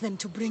past them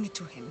to bring it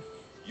to him.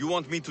 You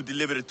want me to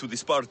deliver it to the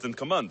Spartan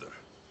commander?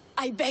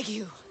 I beg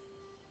you.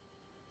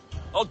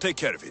 I'll take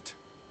care of it.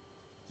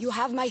 You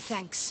have my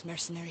thanks,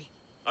 mercenary.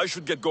 I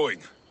should get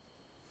going.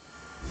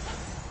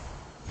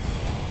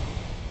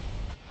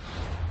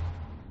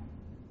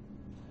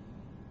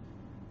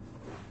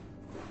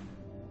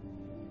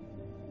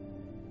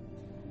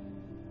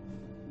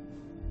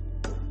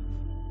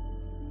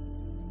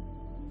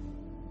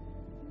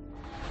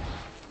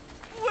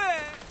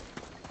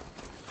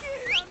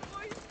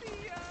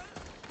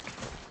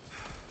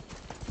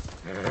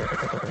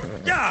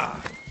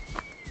 Yeah!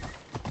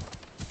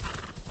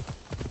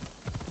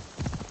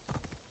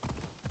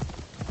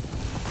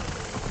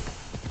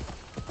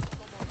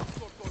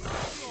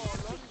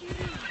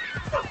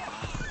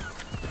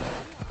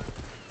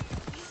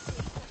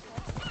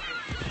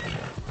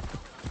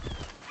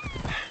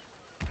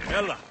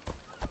 Ella.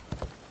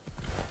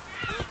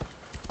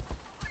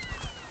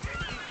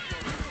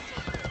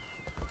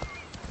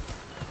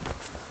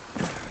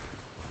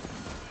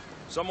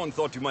 Someone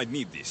thought you might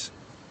need this.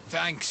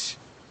 Thanks.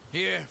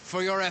 Here,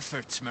 for your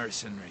efforts,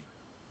 mercenary.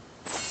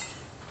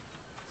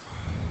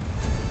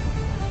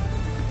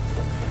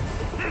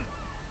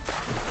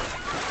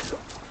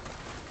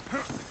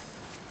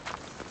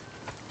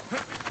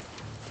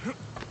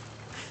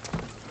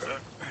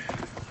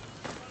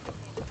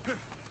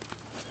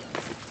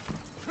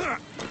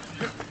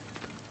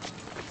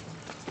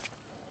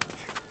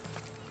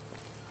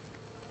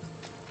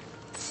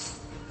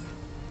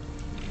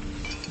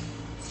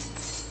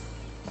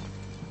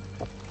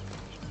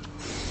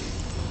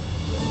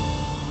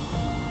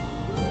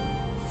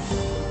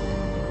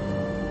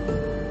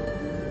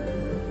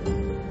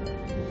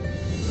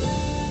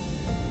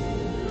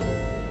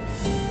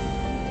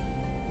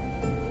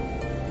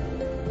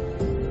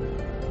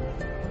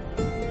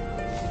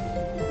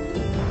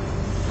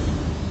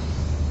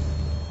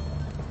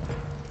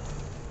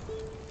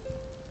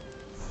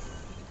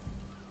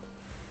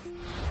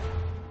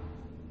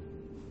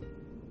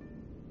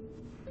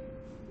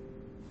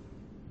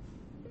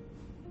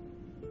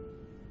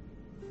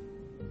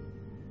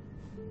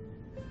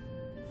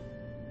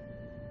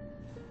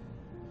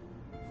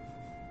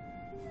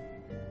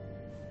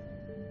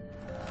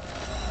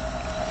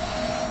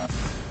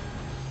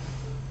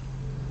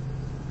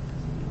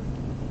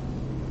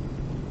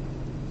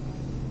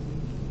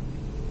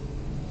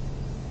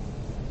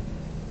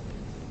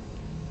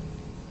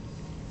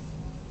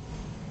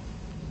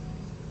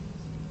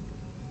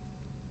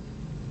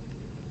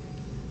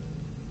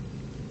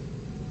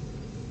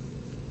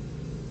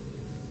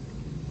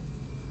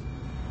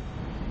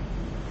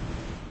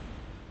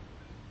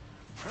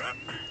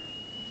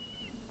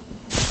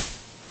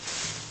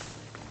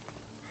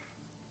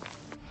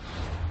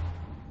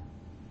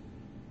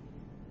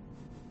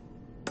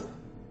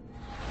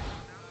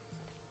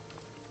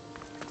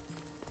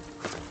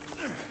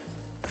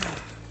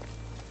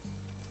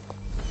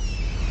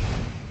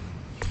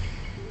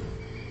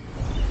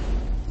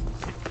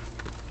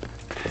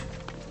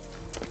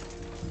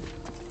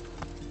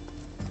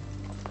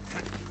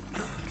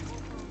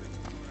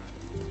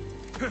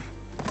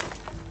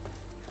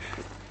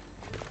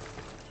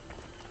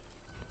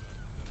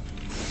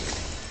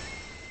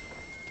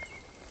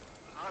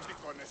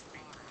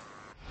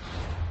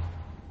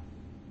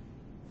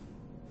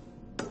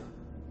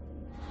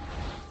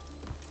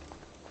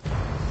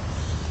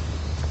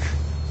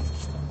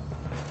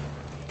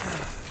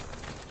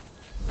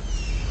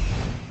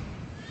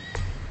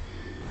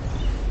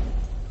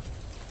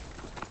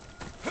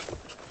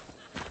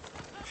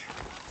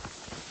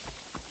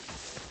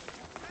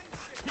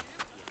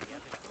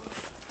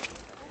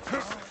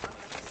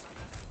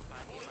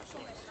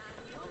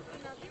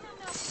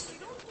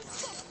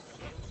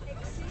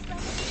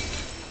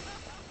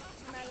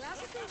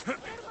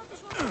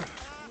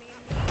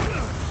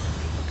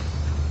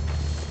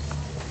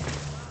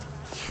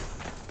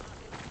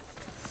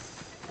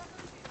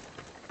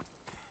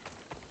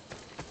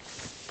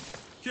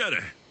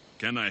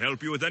 Can I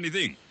help you with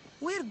anything?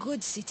 We're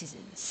good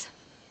citizens.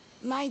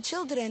 My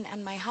children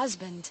and my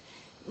husband,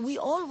 we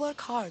all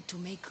work hard to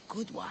make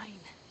good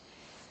wine.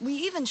 We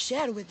even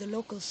share with the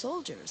local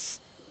soldiers.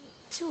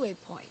 To a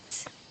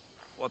point.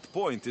 What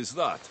point is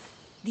that?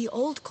 The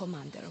old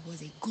commander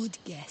was a good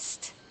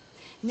guest.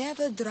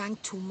 Never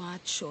drank too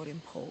much or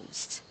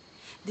imposed.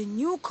 The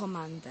new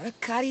commander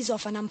carries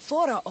off an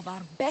amphora of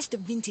our best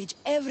vintage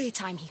every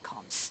time he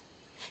comes.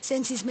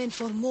 Sends his men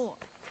for more.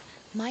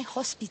 My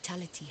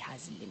hospitality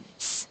has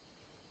limits.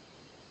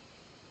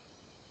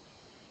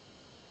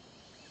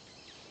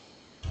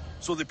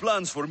 So the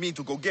plan's for me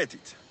to go get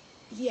it?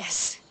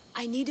 Yes,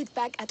 I need it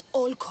back at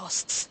all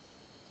costs.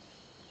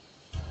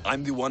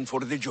 I'm the one for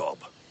the job.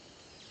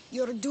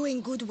 You're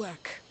doing good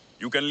work.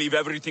 You can leave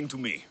everything to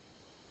me.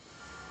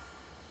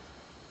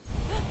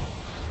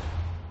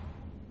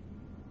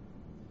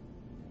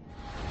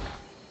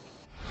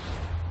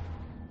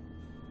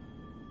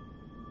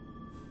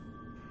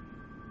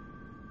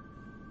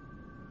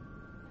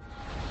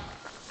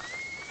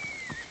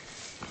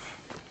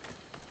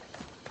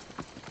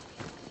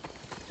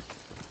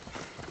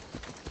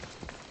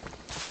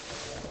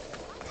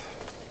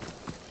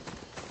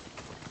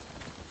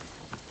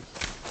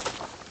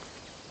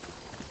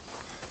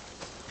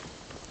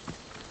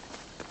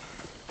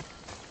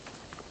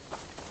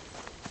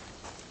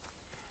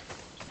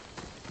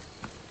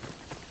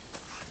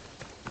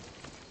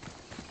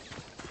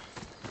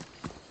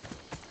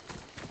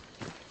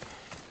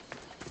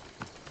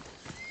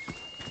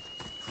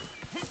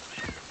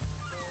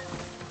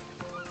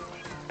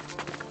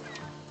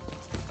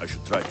 I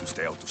should try to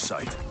stay out of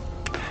sight.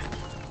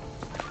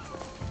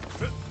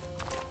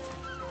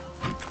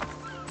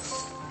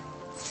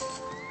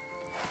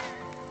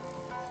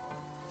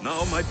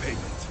 Now my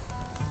payment.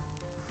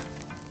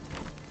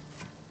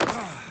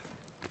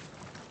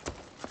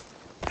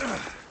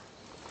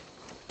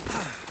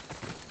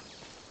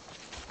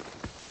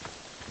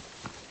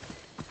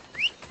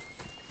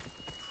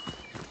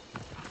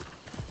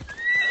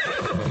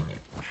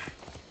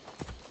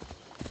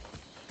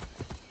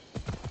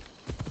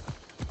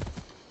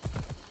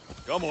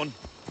 Come on.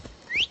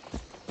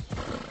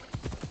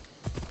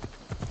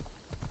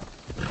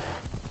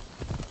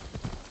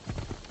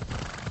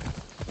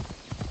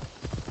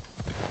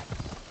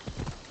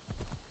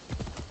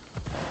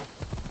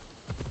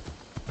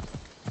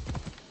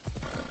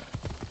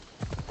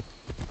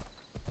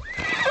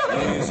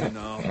 Easy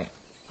now.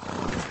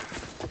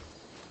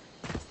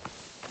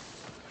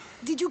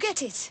 Did you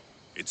get it?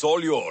 It's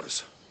all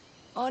yours.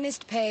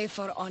 Honest pay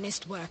for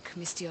honest work,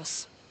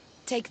 Mistios.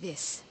 Take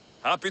this.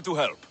 Happy to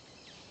help.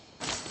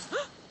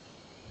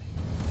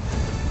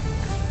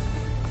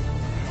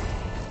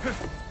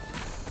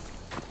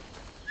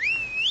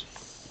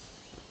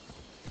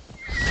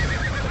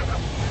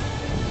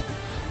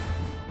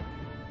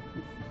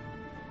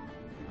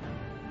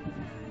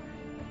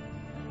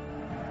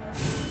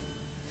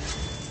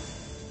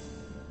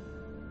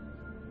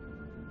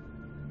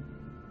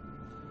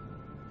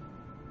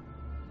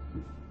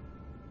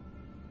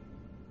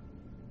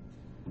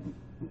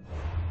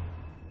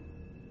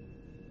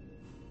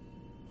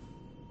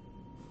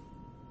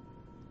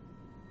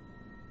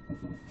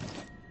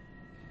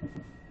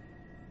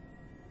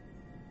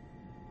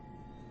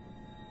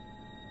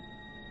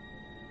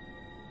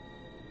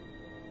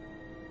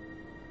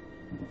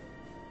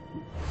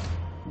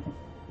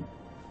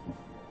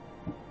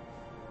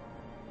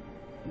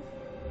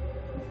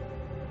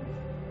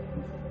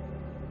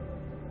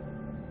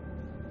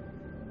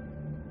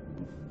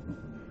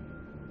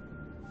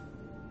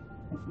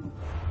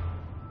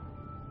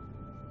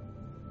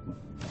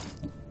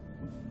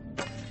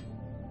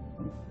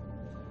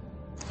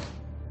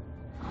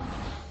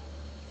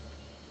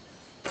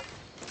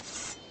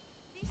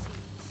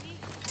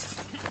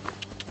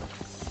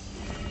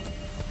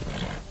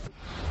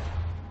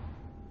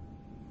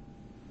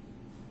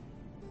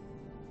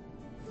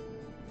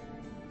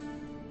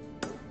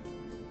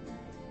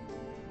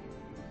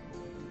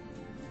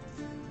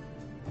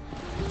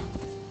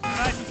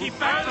 Keep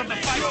back from the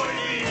fight!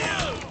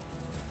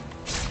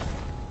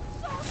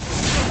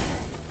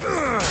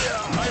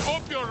 I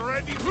hope you're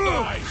ready to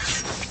die.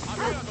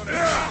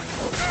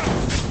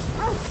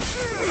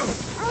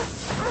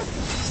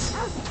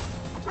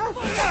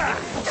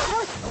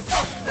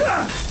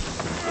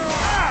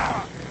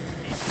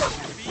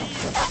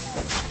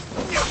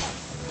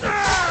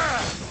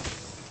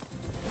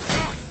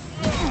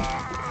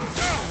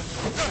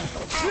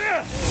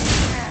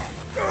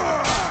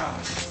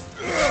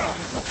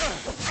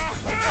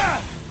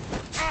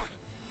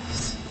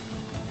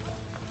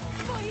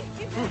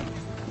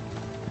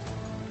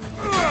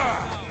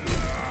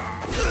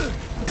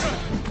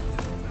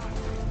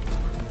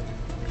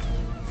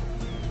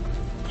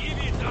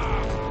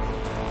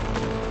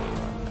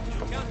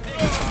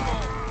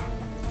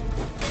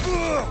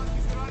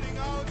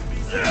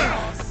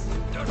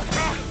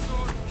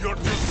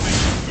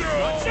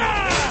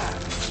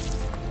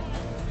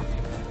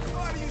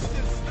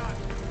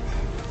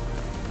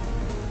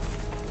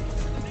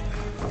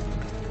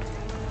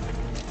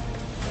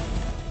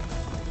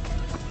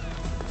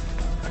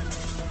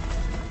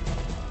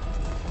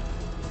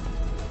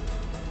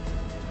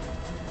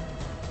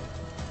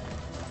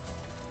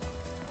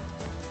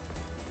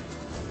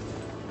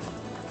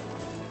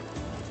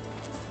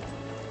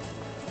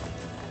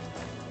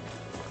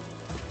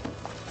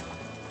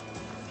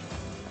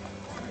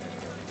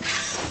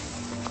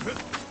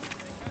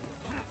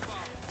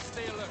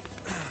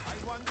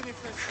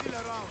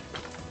 around.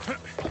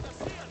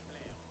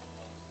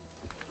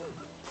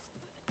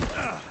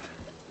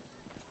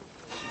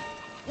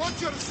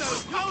 Watch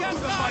yourself! Out to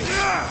the fight!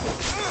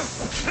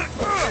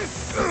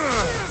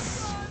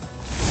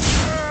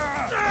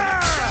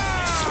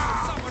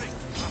 Suffering!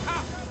 Aha!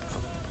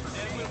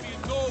 There will be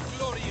no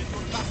glory in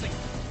your passing.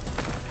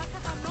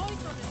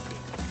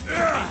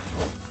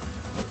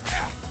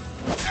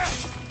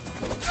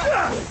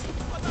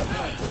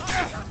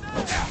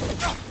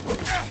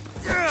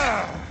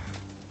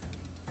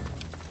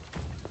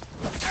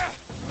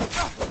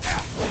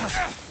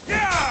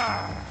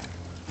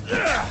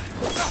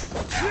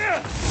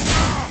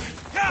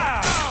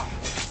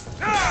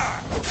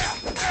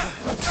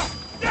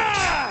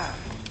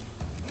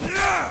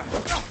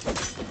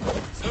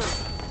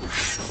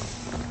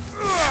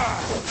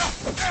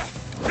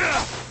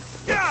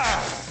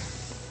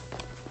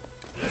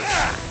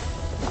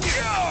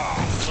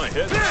 My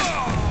head.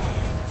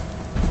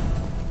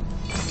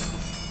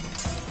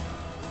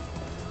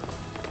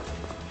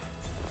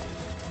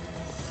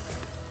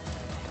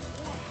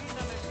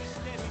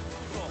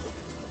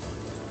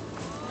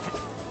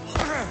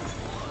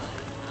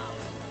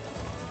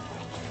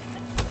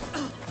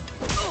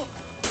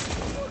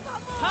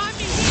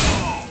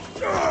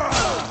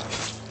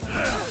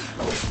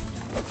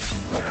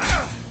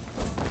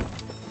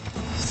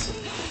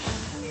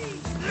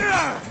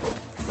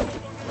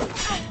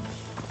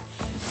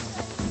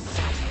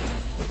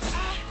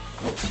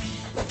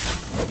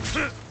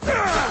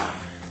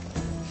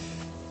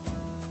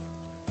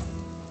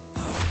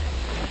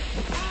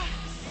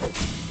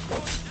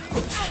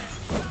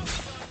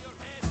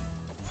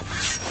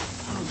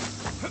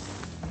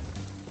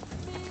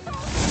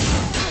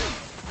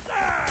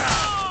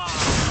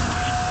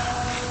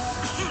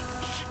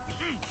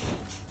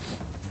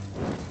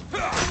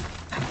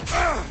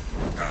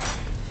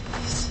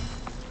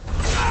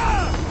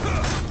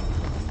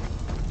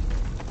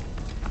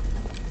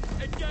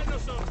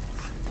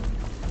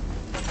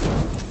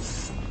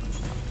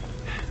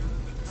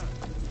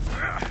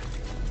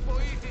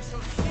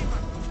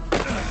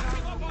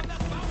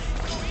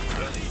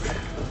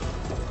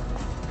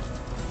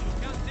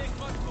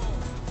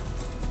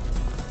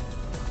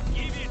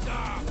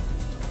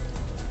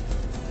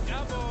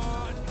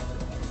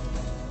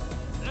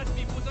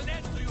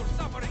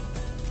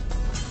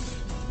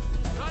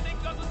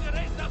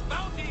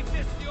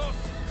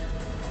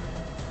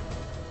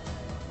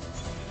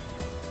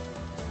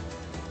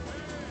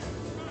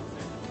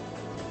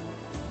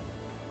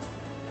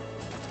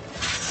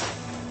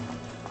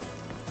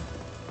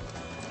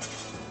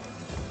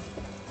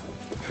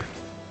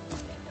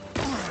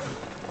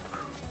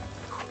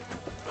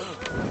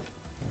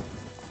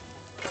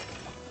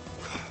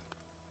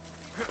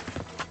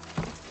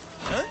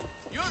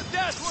 Your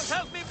death will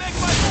help me make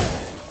my...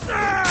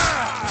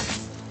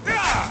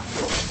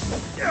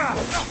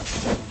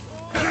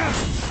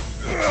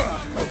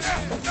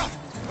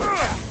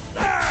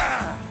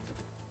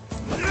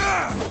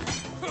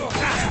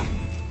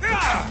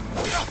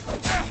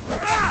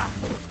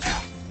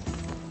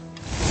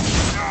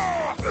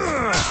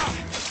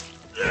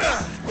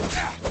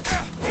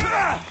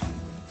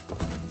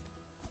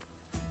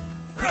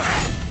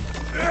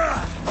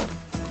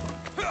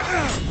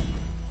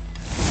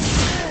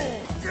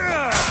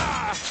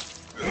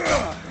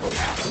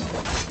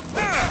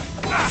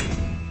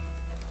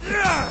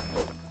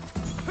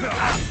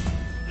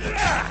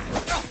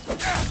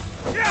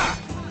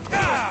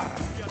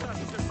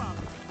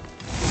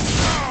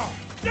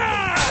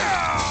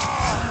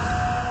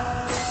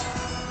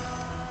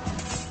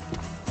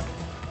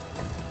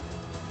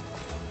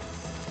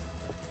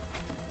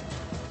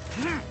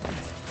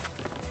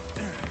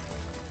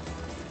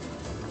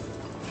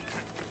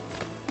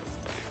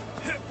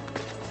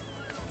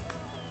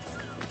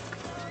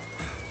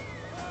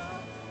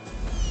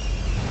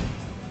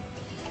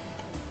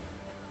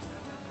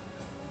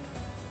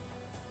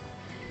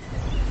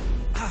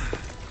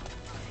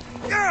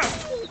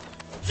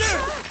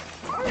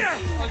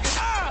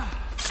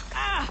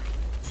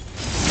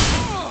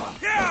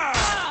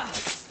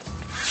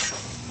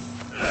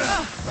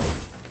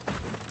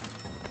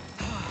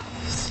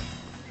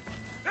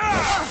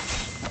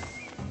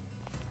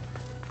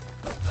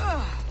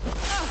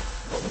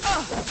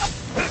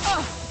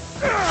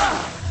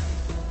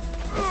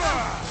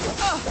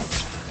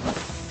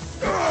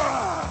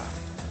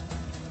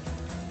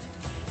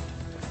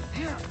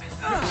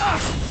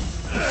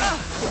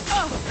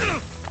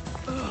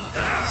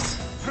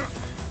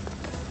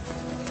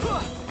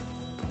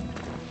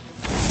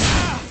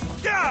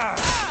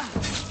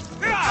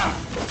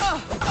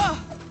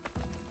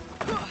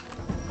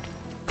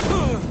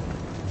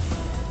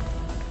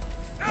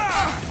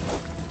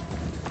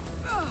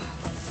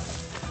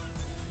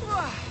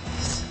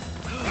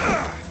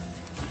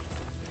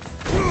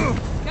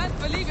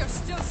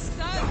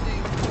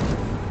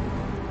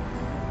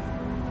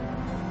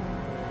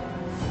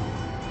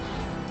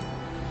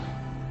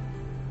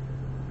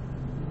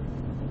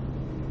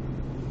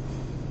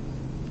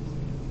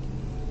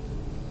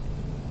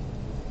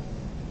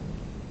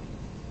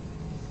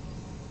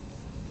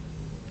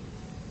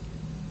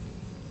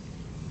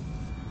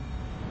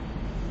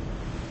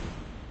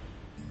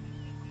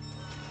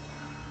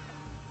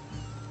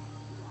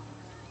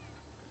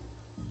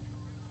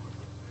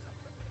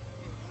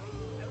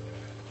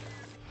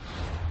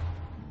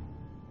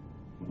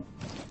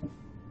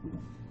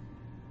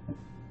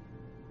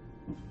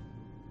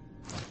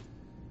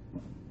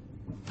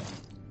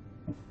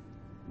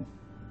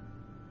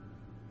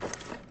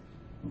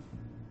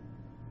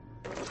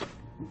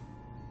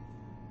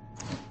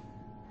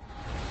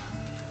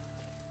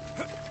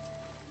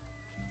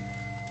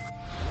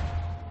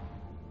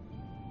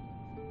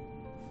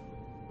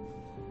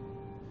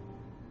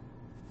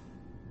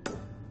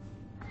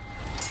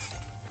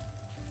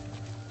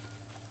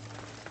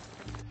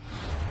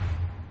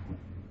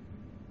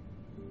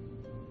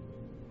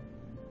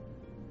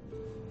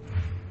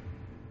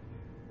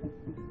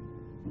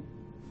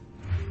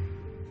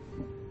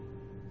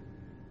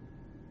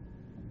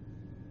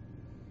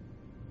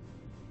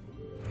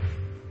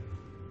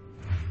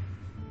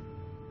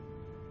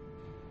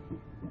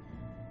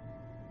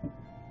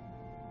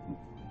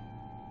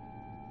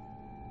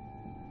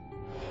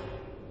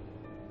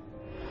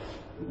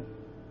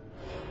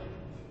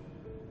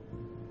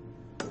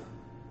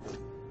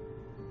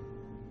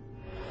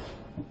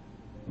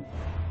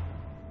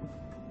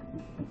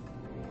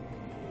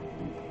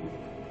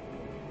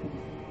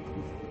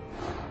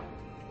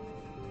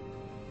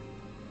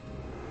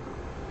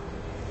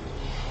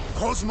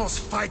 Cosmos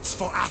fights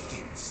for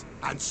Athens,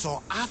 and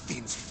so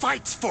Athens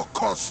fights for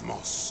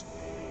Cosmos.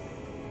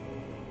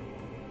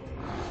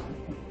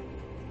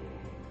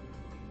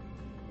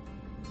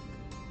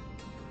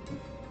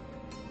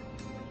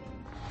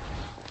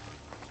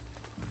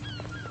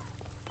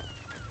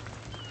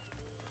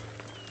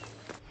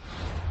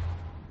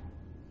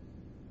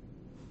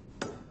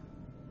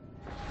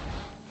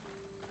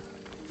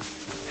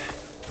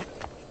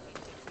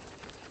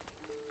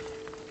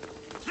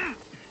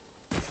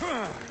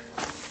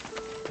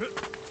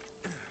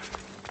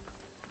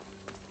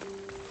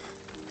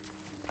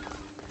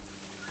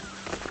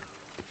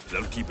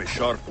 They'll keep a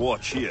sharp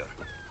watch here.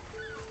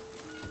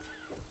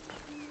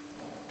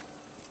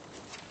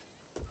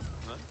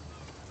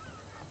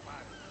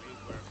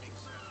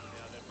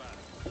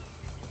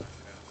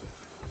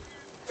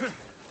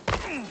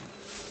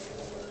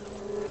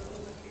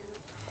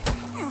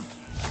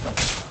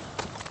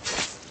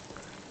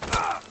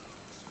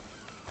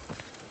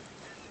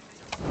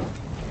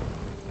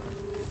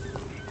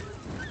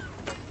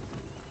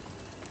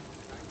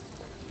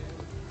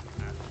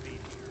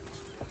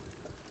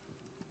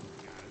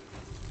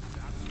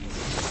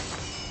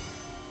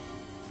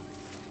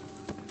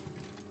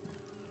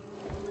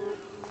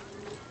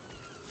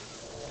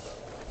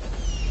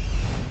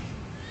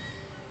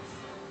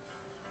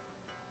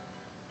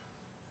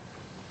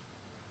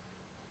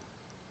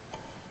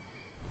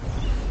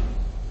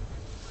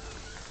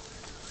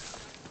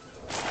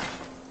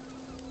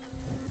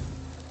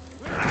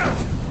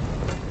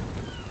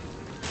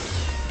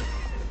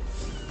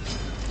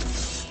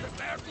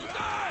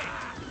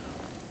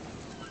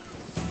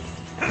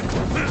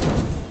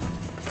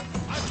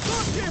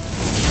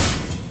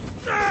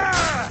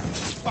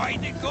 By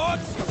the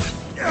gods!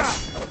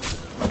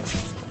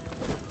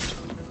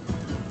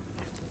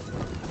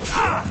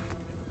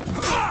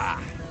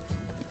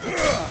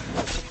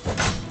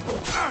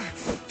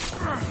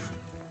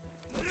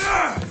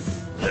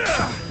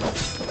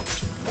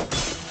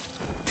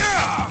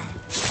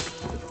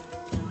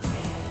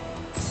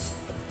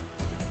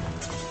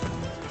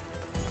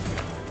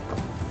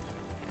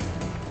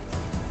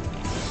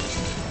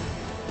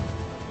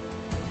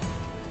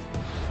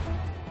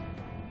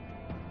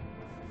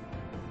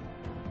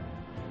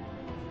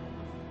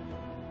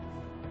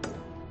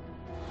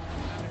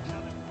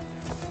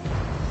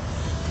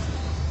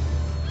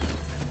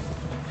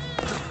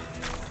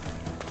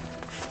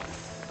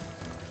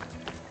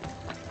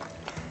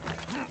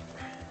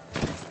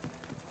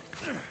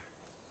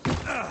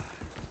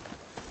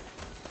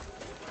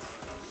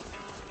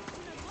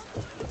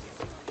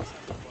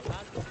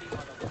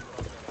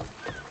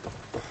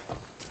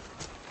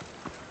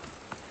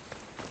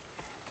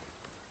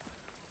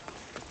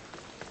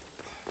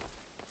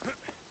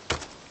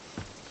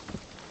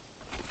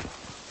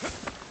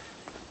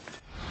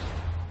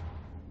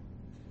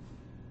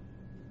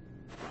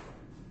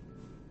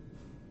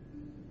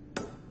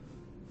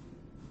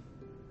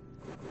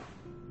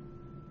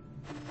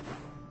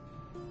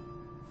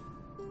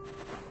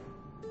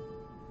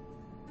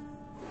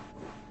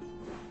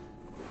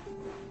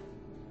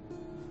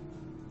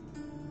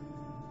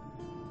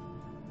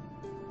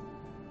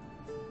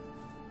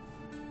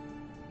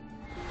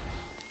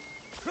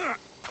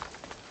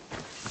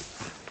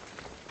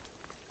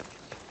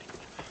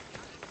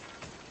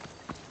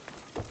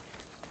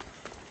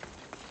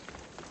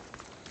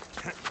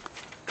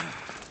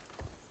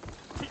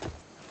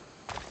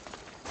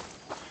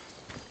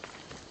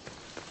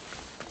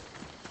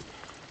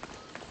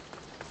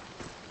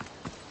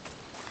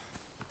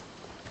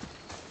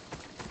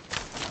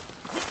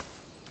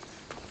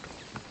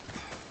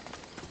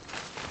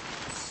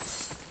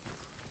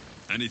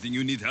 Anything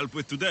you need help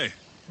with today?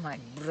 My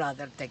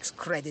brother takes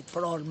credit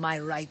for all my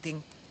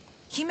writing.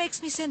 He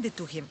makes me send it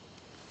to him.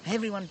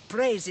 Everyone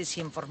praises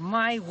him for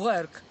my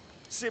work.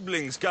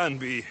 Siblings can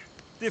be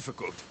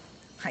difficult.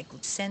 I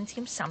could send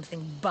him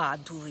something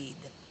bad to read.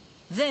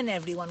 Then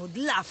everyone would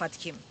laugh at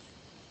him.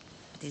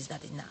 But is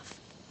that enough?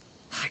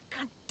 I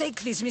can't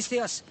take this,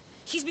 Misthios.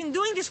 He's been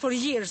doing this for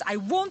years. I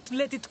won't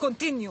let it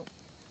continue.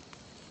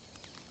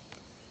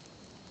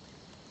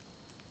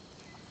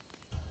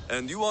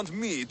 And you want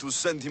me to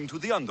send him to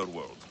the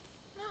underworld?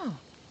 No.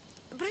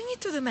 Bring it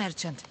to the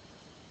merchant.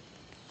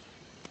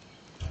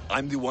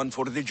 I'm the one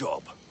for the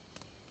job.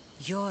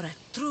 You're a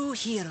true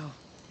hero.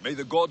 May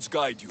the gods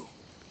guide you.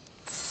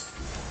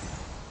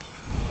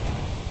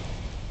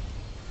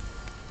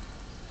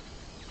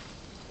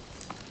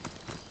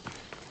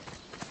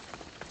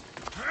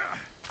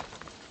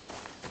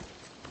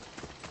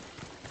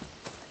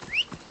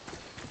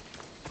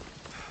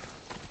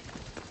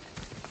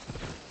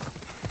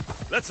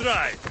 Let's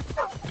ride!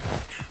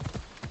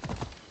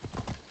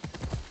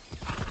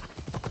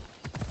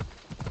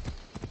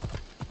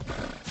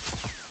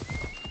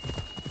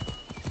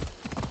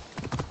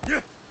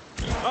 Yeah!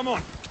 Come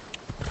on!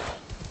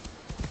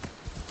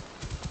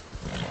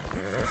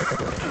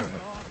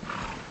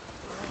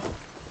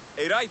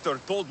 A writer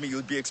told me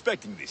you'd be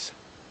expecting this.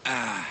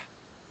 Ah,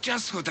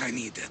 just what I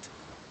needed.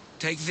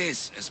 Take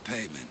this as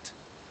payment.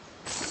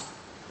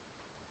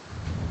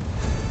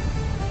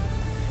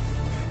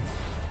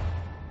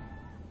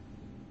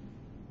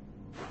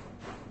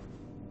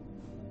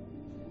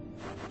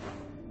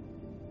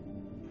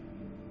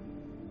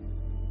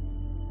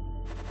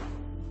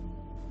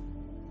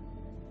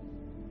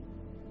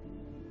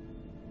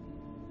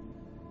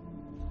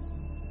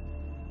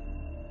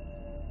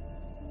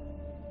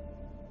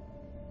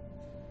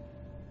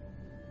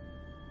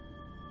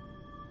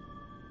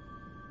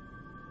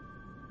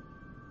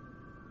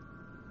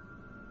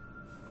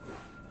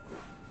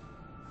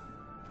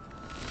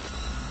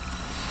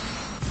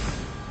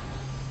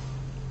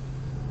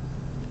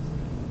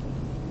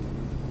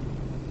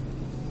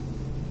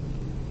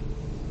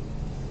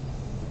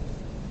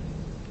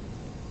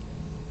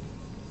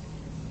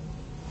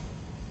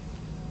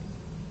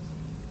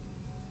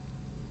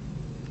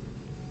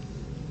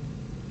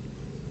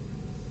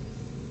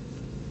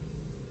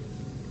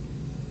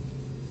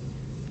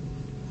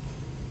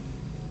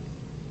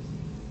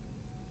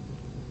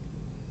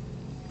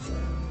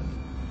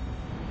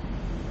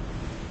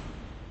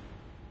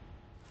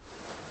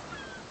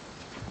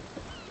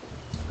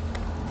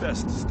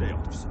 best stay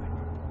out of sight.